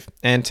and Dave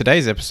and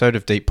today's episode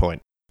of Deep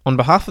Point. On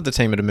behalf of the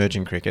team at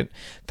Emerging Cricket,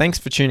 thanks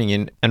for tuning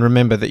in, and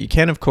remember that you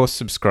can of course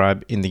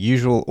subscribe in the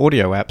usual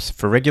audio apps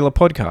for regular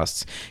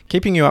podcasts,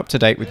 keeping you up to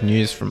date with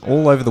news from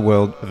all over the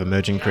world of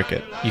emerging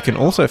cricket. You can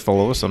also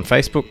follow us on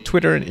Facebook,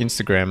 Twitter and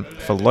Instagram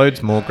for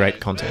loads more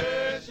great content.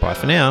 Bye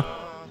for now.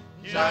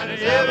 Shine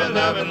ever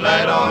loving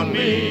light on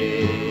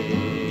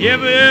me. You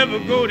ever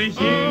go to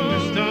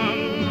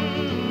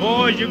Houston,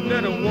 boys, you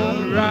better walk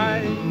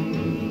right,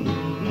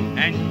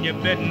 and you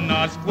better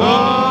not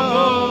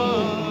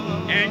squabble,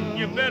 and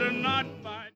you better